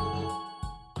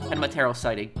 Tenma Taro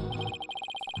sighting.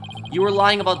 You were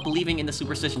lying about believing in the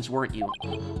superstitions, weren't you?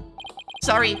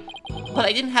 Sorry, but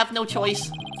I didn't have no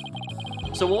choice.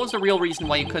 So what was the real reason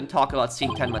why you couldn't talk about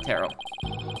seeing Tenma Taro?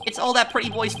 It's all that pretty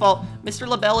boy's fault, Mr.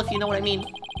 LaBelle, if you know what I mean.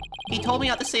 He told me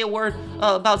not to say a word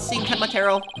about seeing Tenma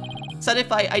Taro. Said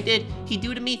if I did, he'd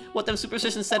do to me what them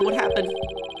superstitions said would happen.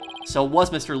 So it was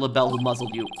Mr. LaBelle who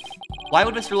muzzled you. Why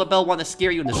would Mr. LaBelle want to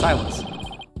scare you into silence?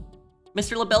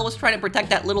 Mr. LaBelle was trying to protect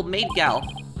that little maid gal.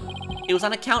 It was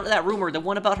on account of that rumor, the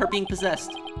one about her being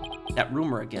possessed. That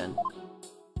rumor again.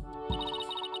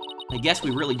 I guess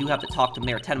we really do have to talk to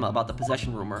Mayor Tenma about the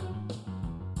possession rumor.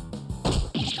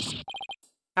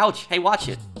 Ouch! Hey, watch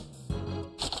it!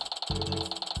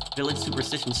 Village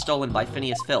superstition stolen by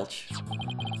Phineas Filch.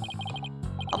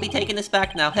 I'll be taking this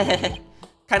back now, hehehe.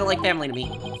 Kinda like family to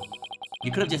me.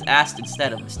 You could have just asked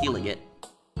instead of stealing it.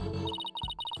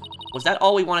 Was that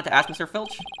all we wanted to ask Mr.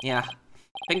 Filch? Yeah,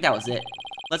 I think that was it.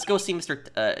 Let's go see Mr.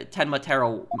 Tenma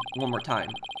Taro one more time.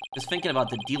 Just thinking about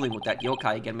the dealing with that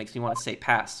yokai again makes me want to say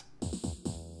pass.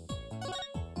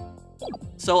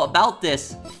 So about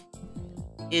this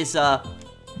is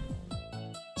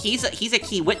he's a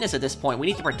key witness at this point. We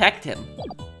need to protect him.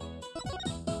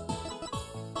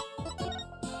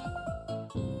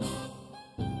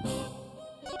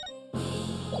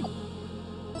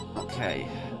 Okay,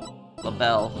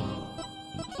 LaBelle.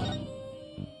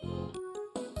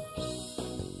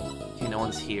 Okay, no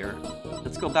one's here.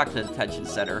 Let's go back to the detention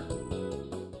center.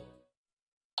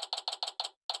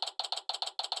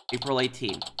 April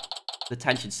 18th.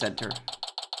 Detention center.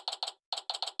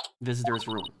 Visitor's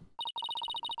room.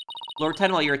 Lord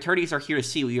Tenma, your attorneys are here to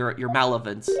see your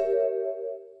malevolence.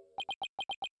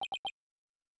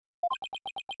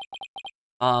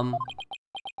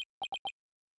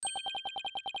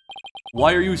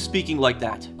 Why are you speaking like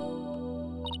that?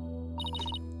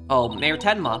 Oh, Mayor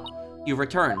Tenma, you've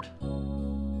returned.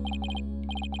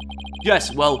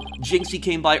 Yes, well, Jinxie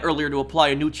came by earlier to apply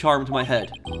a new charm to my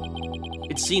head.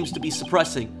 It seems to be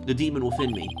suppressing the demon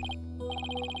within me.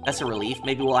 That's a relief.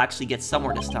 Maybe we'll actually get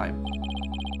somewhere this time.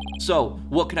 So,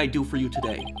 what can I do for you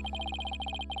today?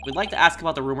 We'd like to ask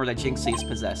about the rumor that Jinxie is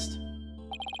possessed.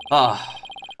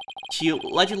 She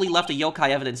allegedly left a yokai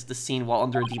evidence at the scene while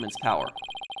under a demon's power.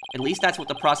 At least that's what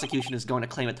the prosecution is going to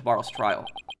claim at tomorrow's trial.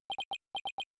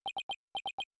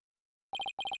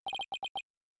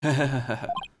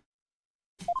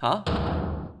 Huh?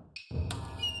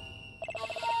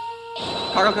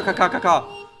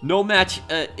 No match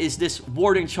is this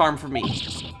warding charm for me.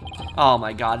 Oh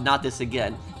my god, not this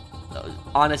again.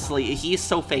 Honestly, he is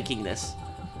so faking this.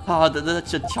 Oh,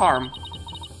 the charm.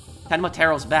 Tenma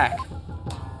Taro's back.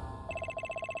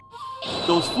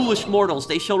 Those foolish mortals,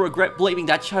 they shall regret blaming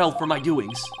that child for my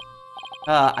doings.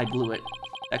 I blew it.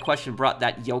 That question brought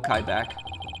that yokai back.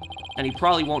 And he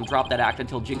probably won't drop that act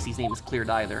until Jinxie's name is cleared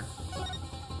either.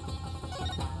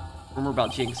 Rumor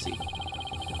about Jinxie.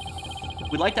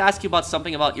 We'd like to ask you about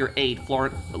something about your aide,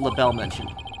 Florent LaBelle mentioned.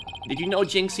 Did you know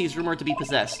Jinxie is rumored to be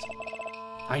possessed?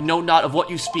 I know not of what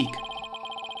you speak.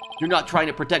 You're not trying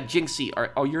to protect Jinxie,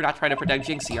 Oh, you're not trying to protect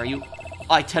Jinxie, are you?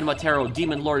 I, Tenma Taro,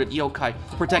 Demon Lord at Yokai,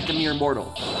 protect a mere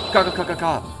mortal.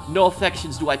 No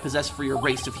affections do I possess for your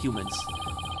race of humans.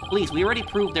 Please, we already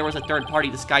proved there was a third party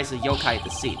disguised as a yokai at the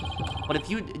scene. But if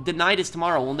you deny this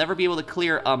tomorrow, we'll never be able to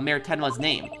clear Mayor Tenma's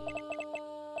name.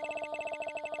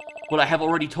 But I have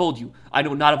already told you, I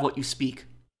know not of what you speak.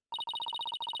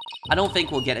 I don't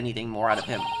think we'll get anything more out of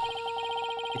him.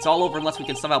 It's all over unless we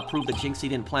can somehow prove that Jinxie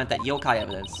didn't plant that yokai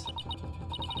evidence.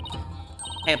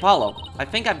 Hey, Apollo, I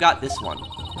think I've got this one.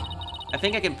 I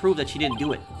think I can prove that she didn't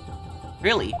do it.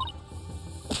 Really?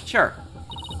 Sure.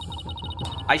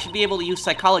 I should be able to use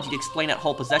psychology to explain that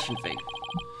whole possession thing.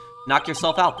 Knock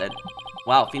yourself out, then.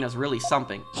 Wow, Fina's really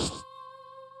something.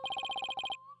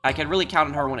 I can really count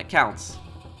on her when it counts.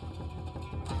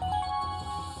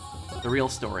 The real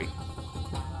story.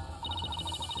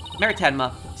 Mayor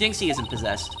Tenma, Jinxie isn't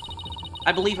possessed.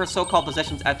 I believe her so-called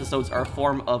possessions episodes are a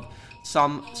form of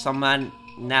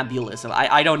somnambulism.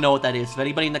 I don't know what that is. If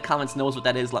anybody in the comments knows what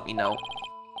that is, let me know.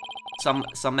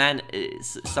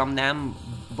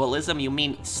 Somnambulism? You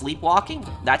mean sleepwalking?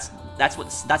 That's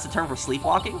the term for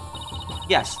sleepwalking?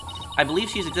 Yes, I believe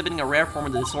she's exhibiting a rare form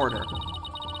of the disorder.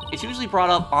 It's usually brought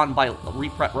up on by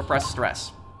repressed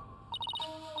stress.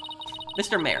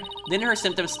 Mr. Mayor, didn't her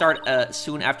symptoms start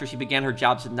soon after she began her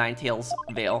jobs at Ninetales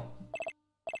Vale?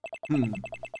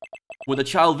 When the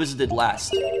child visited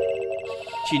last,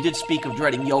 she did speak of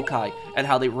dreading yokai and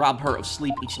how they rob her of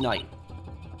sleep each night.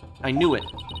 I knew it.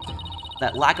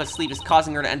 That lack of sleep is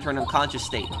causing her to enter an unconscious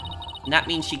state. And that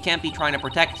means she can't be trying to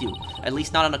protect you, at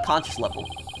least not on a conscious level.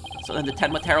 So then the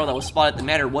Tenma Taro that was spotted at the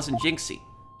manor wasn't Jinxie.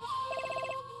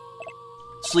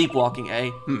 Sleepwalking,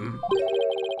 eh?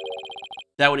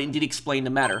 That would indeed explain the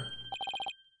matter.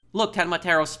 Look, Tenma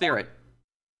Taro's spirit.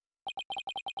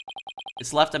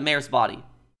 It's left the mayor's body.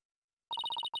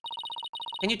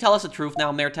 Can you tell us the truth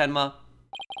now, Mayor Tenma?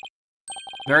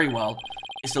 Very well.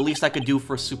 It's the least I could do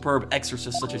for a superb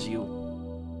exorcist such as you.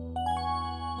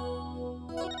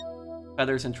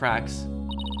 Feathers and tracks.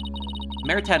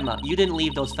 Mayor Tenma, you didn't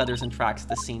leave those feathers and tracks at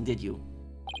the scene, did you?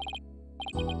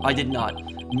 I did not.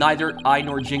 Neither I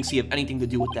nor Jinxie have anything to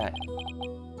do with that.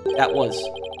 That was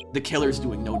the killer's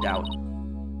doing, no doubt.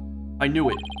 I knew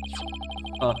it.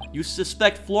 You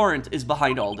suspect Florent is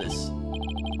behind all this.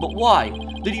 But why?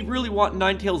 Did he really want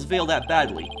Ninetales Vale that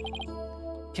badly?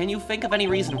 Can you think of any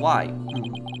reason why?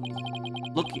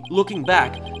 Looking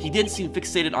back, he did seem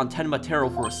fixated on Tenma Taro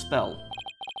for a spell.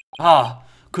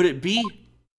 Could it be?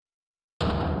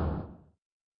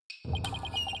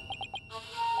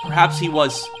 Perhaps he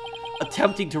was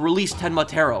attempting to release Tenma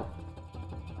Taro.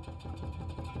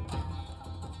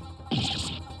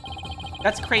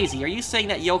 That's crazy. Are you saying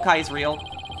that yokai is real?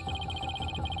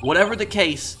 Whatever the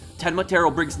case, Tenma Taro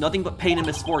brings nothing but pain and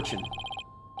misfortune.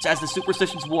 As the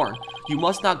superstitions warn, you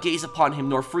must not gaze upon him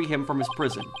nor free him from his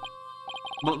prison.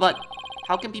 But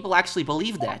how can people actually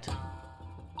believe that?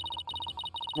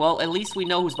 Well, at least we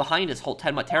know who's behind this whole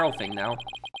Tenma Taro thing now.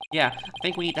 Yeah, I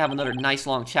think we need to have another nice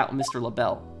long chat with Mr.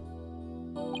 LaBelle.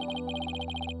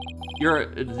 Your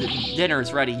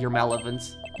dinner's ready, your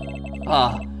malevolence.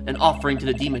 An offering to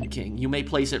the Demon King. You may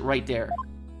place it right there.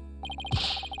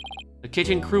 The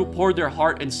kitchen crew poured their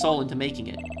heart and soul into making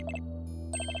it.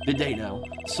 Did they now?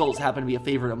 Souls happen to be a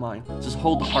favorite of mine. Just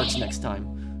hold the hearts next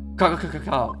time.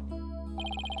 Ka-ka-ka-ka-ka.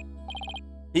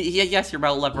 Yes, your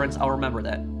malevolence, I'll remember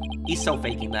that. He's so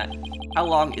faking that. How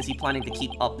long is he planning to keep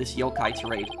up this yokai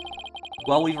tirade?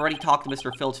 Well, we've already talked to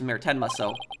Mr. Filch and Mayor Tenma,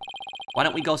 so why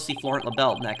don't we go see Florent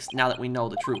LaBelle next, now that we know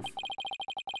the truth?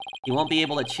 He won't be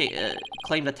able to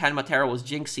claim that Tenma Taro was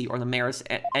Jinxie or the mayor's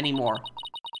anymore.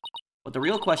 But the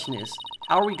real question is,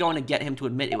 how are we going to get him to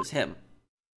admit it was him?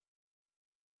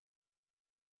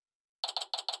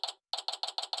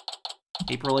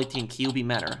 April 18, QB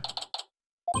Manor.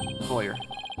 Foyer.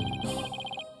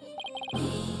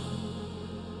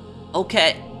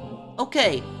 Okay,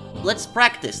 let's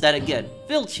practice that again.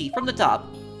 Filchy, from the top.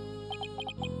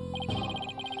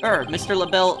 Mr.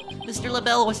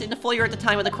 LaBelle was in the foyer at the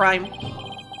time of the crime.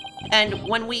 And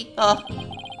when we,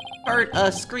 heard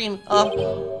a scream,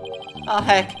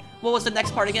 heck, what was the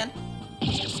next part again?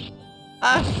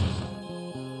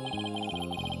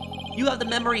 You have the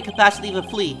memory capacity of a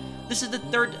flea. This is the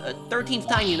 13th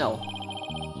time, you know.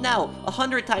 Now,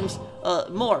 100 times,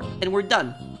 more, and we're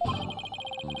done.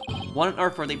 What on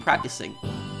earth are they practicing?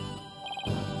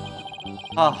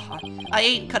 I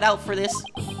ain't cut out for this.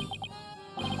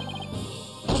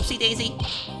 Oopsie daisy.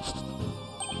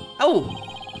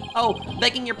 Oh,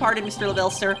 begging your pardon, Mr.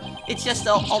 LaBelle, sir. It's just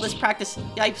all this practice.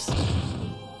 Yipes.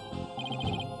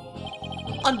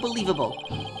 Unbelievable.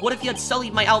 What if you had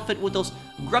sullied my outfit with those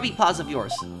grubby paws of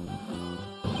yours?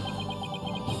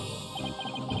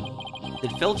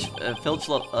 Did Filch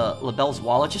LaBelle's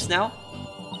wallet just now?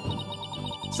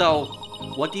 So,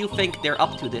 what do you think they're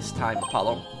up to this time,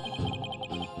 Apollo?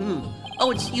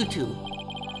 Oh, it's you two.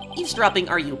 Eavesdropping,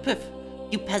 are you? Piff.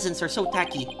 You peasants are so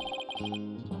tacky.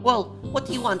 Well, what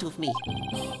do you want with me?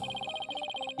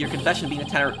 Your confession being a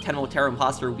Tenma Taro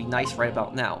imposter would be nice right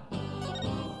about now.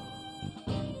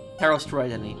 Taro's true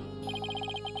identity.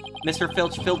 Mr.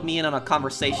 Filch filled me in on a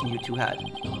conversation you two had,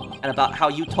 and about how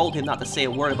you told him not to say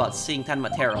a word about seeing Tenma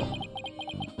Taro.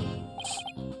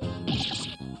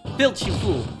 Filch, you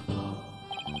fool!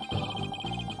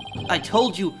 I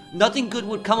told you nothing good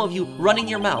would come of you running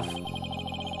your mouth.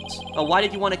 Why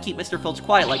did you want to keep Mr. Filch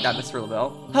quiet like that, Mr.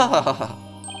 LaBelle? Ha ha ha ha.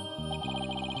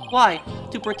 Why?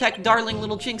 To protect darling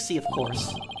little Jinxie, of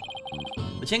course.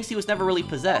 But Jinxie was never really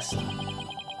possessed.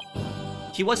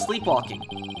 She was sleepwalking.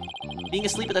 Being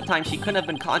asleep at the time, she couldn't have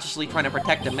been consciously trying to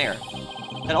protect the mayor.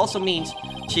 That also means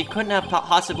she couldn't have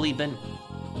possibly been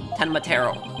Tenma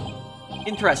Taro.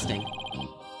 Interesting.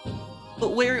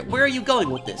 But where are you going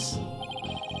with this?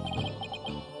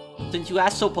 Since you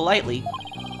asked so politely,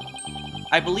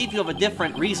 I believe you have a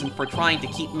different reason for trying to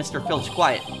keep Mr. Filch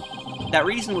quiet. That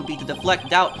reason would be to deflect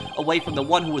doubt away from the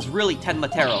one who was really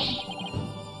Tenma Taro.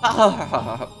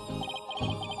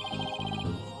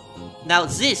 Now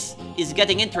this is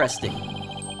getting interesting.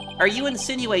 Are you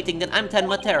insinuating that I'm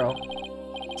Tenma Taro?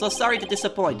 So sorry to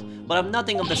disappoint, but I'm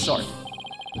nothing of the sort.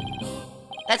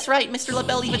 That's right, Mr.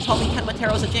 LaBelle even told me Tenma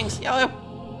Taro's a jinx.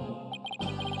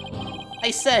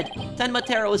 I said, Tenma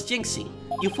Taro is jinxy.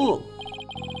 You fool.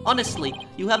 Honestly,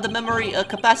 you have the memory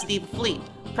capacity of a fleet.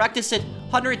 Practice it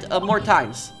 100 more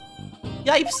times.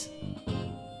 Yipes!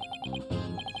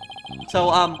 So,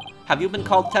 have you been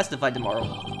called to testify tomorrow?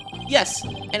 Yes,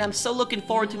 and I'm so looking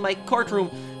forward to my courtroom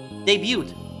debut.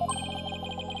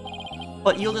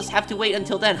 But you'll just have to wait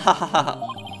until then, ha ha ha.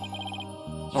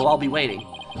 Oh, I'll be waiting.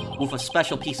 With a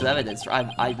special piece of evidence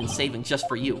I've been saving just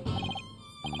for you.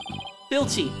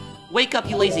 Filchi, wake up,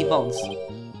 you lazy bones.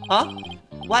 Huh?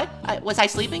 What? Was I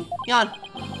sleeping? Yawn.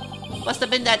 Must have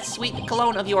been that sweet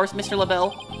cologne of yours, Mr.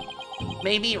 LaBelle.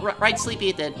 Maybe right sleepy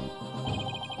it did.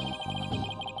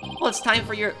 Well, it's time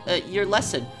for your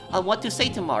lesson on what to say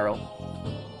tomorrow.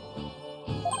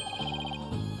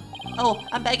 Oh,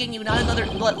 I'm begging you, not another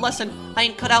lesson. I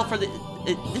ain't cut out for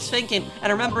this thinking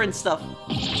and remembering stuff.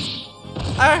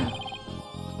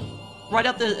 Right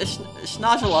up the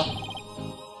schnozzle.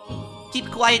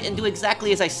 Keep quiet and do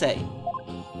exactly as I say.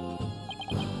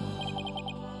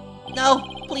 No,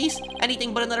 please,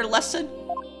 anything but another lesson.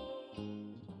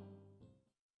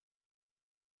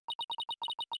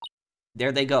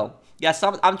 There they go. Yes,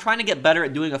 I'm trying to get better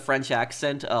at doing a French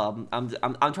accent. I'm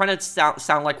trying to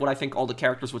sound like what I think all the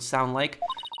characters would sound like.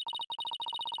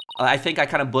 I think I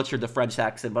kind of butchered the French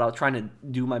accent, but I was trying to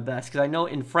do my best because I know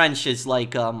in French is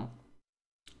like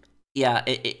yeah,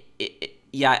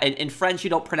 in French you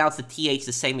don't pronounce the TH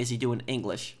the same as you do in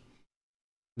English.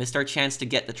 Missed our chance to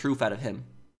get the truth out of him.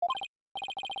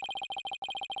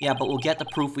 Yeah, but we'll get the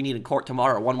proof we need in court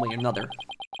tomorrow, one way or another.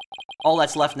 All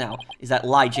that's left now is that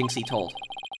lie Jinxie told.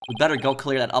 We better go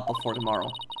clear that up before tomorrow.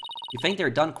 You think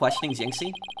they're done questioning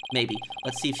Jinxie? Maybe.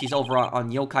 Let's see if she's over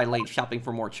on Yokai Lane shopping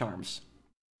for more charms.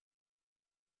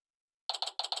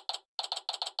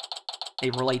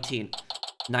 April 18.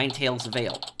 Ninetales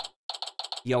Vale.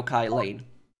 Yokai Lane.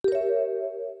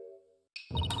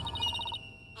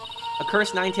 A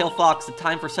cursed nine-tailed fox, the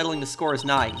time for settling the score is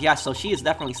nigh. Yeah, so she is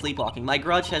definitely sleepwalking. My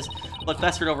grudge has but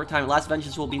festered over time. Last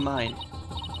vengeance will be mine.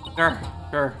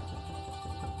 Grr.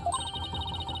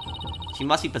 She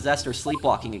must be possessed or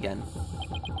sleepwalking again.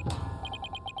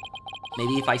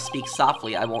 Maybe if I speak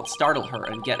softly, I won't startle her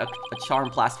and get a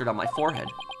charm plastered on my forehead.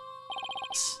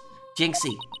 Psst,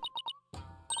 Jinxie.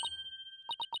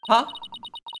 Huh?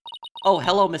 Oh,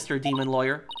 hello, Mr. Demon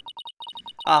Lawyer.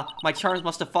 My charms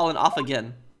must have fallen off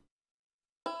again.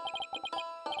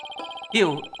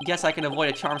 Phew, guess I can avoid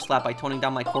a charm slap by toning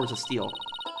down my cores of steel.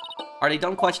 Are they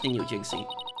done questioning you, Jinxie?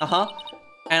 Uh-huh.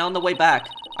 And on the way back,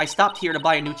 I stopped here to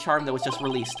buy a new charm that was just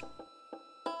released.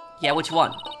 Yeah, which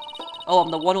one? Oh, I'm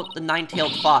the one with the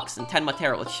nine-tailed fox and Tenma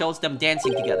Taro. It shows them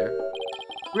dancing together.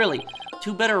 Really?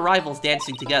 Two bitter rivals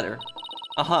dancing together.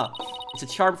 Uh-huh. It's a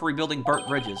charm for rebuilding burnt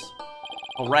bridges.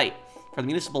 Oh, right. For the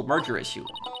municipal merger issue.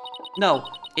 No,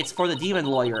 it's for the demon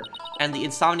lawyer and the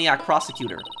insomniac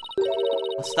prosecutor.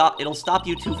 It'll stop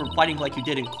you two from fighting like you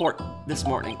did in court this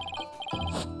morning.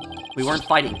 We weren't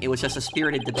fighting, it was just a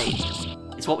spirited debate.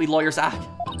 It's what we lawyers act.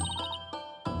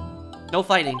 No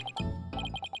fighting.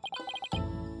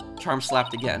 Charm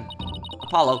slapped again.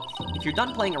 Apollo, if you're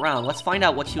done playing around, let's find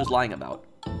out what she was lying about.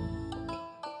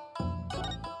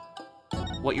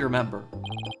 What you remember.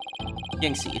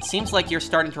 Jinxie, it seems like you're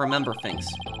starting to remember things.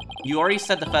 You already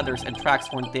said the feathers and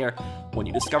tracks weren't there when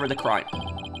you discovered the crime.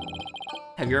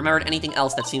 Have you remembered anything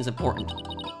else that seems important?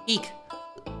 Eek!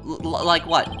 Like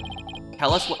what?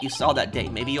 Tell us what you saw that day.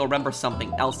 Maybe you'll remember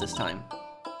something else this time.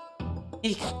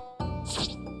 Eek!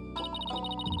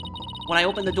 When I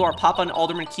opened the door, Papa and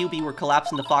Alderman QB were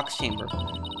collapsed in the fox chamber.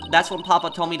 That's when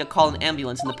Papa told me to call an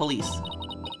ambulance and the police.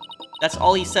 That's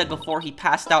all he said before he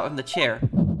passed out in the chair.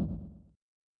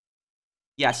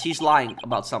 Yeah, she's lying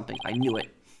about something. I knew it.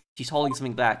 She's holding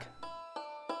something back.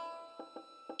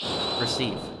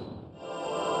 Perceive.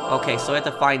 Okay, so I have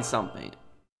to find something.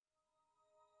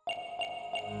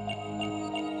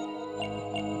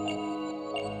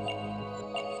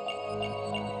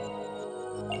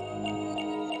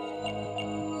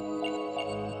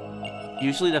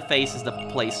 Usually the face is the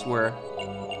place where...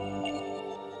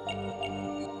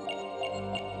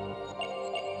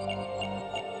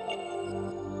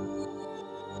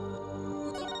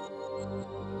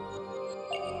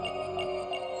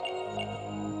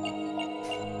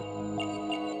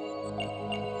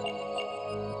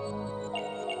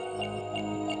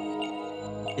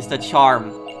 It's the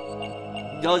charm.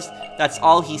 goes, that's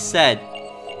all he said.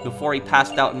 Before he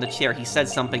passed out in the chair, he said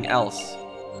something else.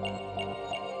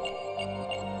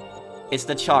 It's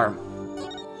the charm.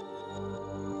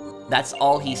 That's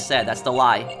all he said. That's the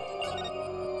lie.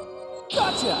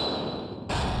 Gotcha!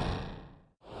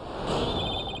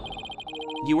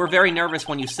 You were very nervous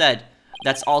when you said,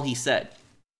 that's all he said.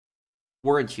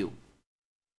 Weren't you?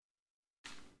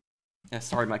 Yeah,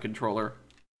 sorry, my controller.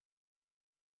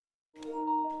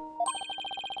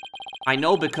 I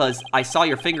know because I saw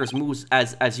your fingers move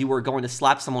as you were going to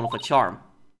slap someone with a charm.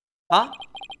 Huh?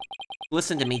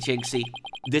 Listen to me, Jinxie.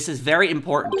 This is very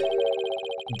important.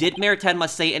 Did Mayor Tenma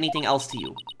say anything else to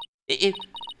you?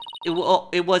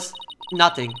 It was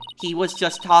nothing. He was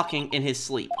just talking in his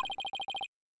sleep.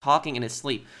 Talking in his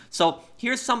sleep. So,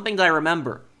 here's something that I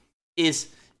remember. Is,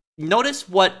 notice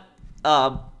what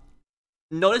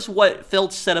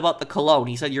Filch said about the cologne.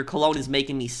 He said, your cologne is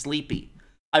making me sleepy.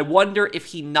 I wonder if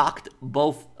he knocked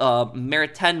both Mayor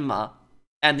Tenma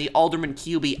and the Alderman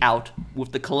QB out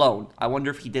with the cologne. I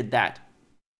wonder if he did that.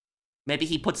 Maybe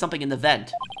he put something in the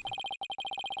vent.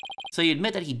 So you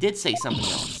admit that he did say something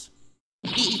else.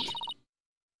 Eek!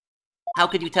 How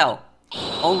could you tell?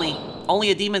 Only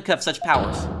a demon could have such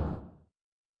powers.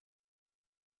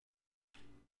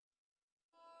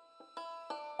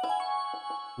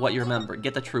 What you remember.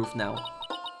 Get the truth now.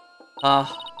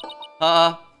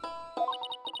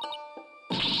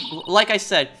 Like I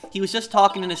said, he was just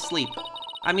talking in his sleep.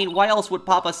 I mean, why else would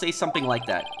Papa say something like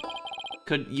that?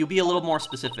 Could you be a little more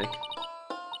specific?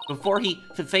 Before he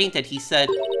fainted, he said,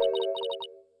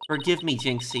 forgive me,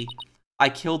 Jinxie. I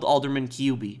killed Alderman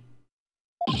QB.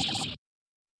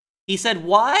 He said,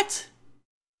 what?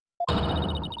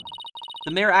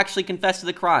 The mayor actually confessed to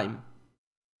the crime.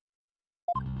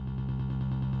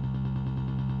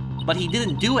 But he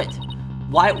didn't do it.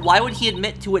 Why would he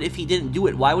admit to it if he didn't do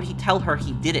it? Why would he tell her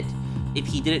he did it if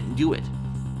he didn't do it?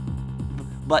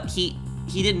 But he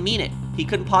didn't mean it. He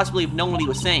couldn't possibly have known what he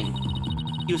was saying.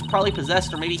 He was probably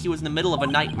possessed, or maybe he was in the middle of a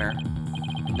nightmare.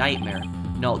 Nightmare?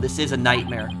 No, this is a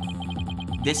nightmare.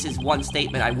 This is one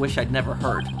statement I wish I'd never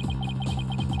heard.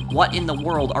 What in the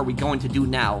world are we going to do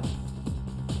now?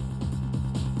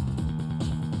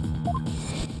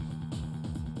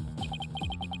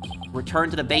 Return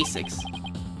to the basics.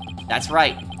 That's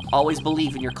right. Always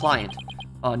believe in your client,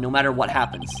 no matter what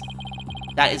happens.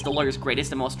 That is the lawyer's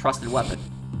greatest and most trusted weapon.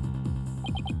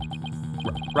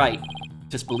 Right.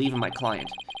 Just believe in my client,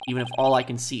 even if all I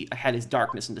can see ahead is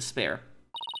darkness and despair.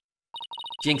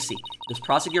 Jinxie, does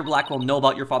Prosecutor Blackwell know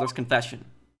about your father's confession?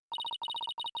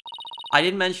 I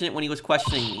didn't mention it when he was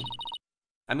questioning me.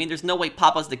 I mean, there's no way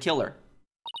Papa's the killer.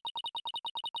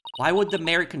 Why would the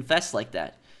mayor confess like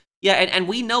that? Yeah, and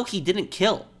we know he didn't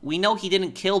kill. We know he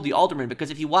didn't kill the alderman,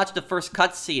 because if you watch the first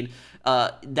cutscene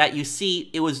that you see,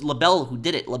 it was LaBelle who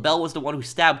did it. LaBelle was the one who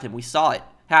stabbed him. We saw it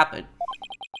happen.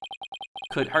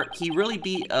 Could he really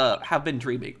be, have been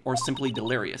dreaming, or simply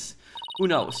delirious? Who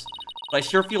knows? But I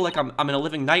sure feel like I'm in a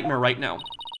living nightmare right now.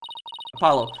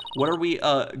 Apollo, what are we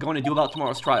going to do about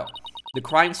tomorrow's trial? The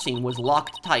crime scene was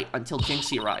locked tight until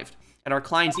Jinxie arrived, and our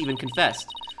clients even confessed.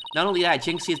 Not only that,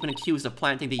 Jinxie has been accused of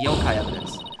planting the yokai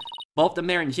evidence. Both the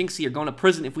mayor and Jinxie are going to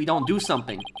prison if we don't do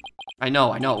something. I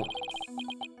know.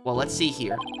 Well, let's see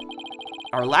here.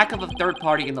 Our lack of a third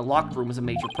party in the locked room is a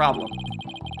major problem.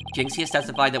 Jinxie has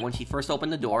testified that when she first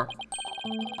opened the door,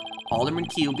 Alderman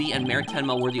QB and Mayor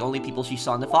Tenma were the only people she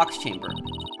saw in the Fox Chamber.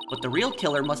 But the real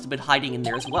killer must have been hiding in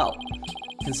there as well.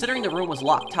 Considering the room was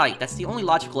locked tight, that's the only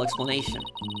logical explanation.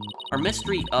 Our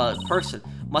mystery person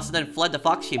must have then fled the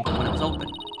Fox Chamber when it was open.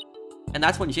 And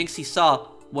that's when Jinxie saw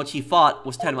what she thought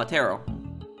was Tenma Taro.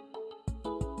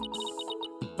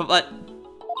 But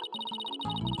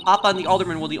Papa and the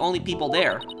Alderman were the only people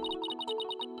there.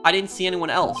 I didn't see anyone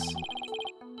else.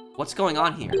 What's going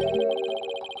on here?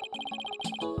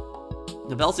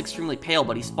 The Bell's extremely pale,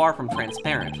 but he's far from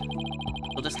transparent.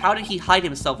 So just how did he hide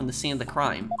himself in the scene of the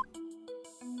crime?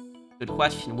 Good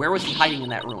question. Where was he hiding in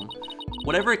that room?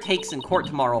 Whatever it takes in court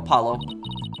tomorrow, Apollo.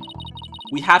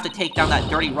 We have to take down that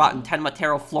dirty, rotten Tenma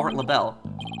Taro Florent LaBelle.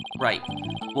 Right.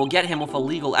 We'll get him with a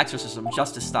legal exorcism,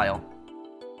 justice style.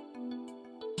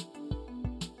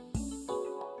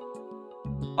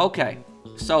 Okay.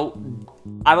 So,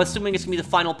 I'm assuming it's going to be the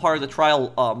final part of the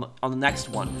trial on the next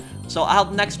one. So I'll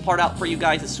have the next part out for you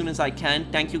guys as soon as I can.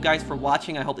 Thank you guys for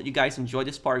watching. I hope that you guys enjoyed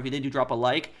this part. If you did, do drop a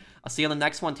like. I'll see you on the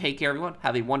next one. Take care, everyone.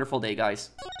 Have a wonderful day,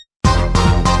 guys.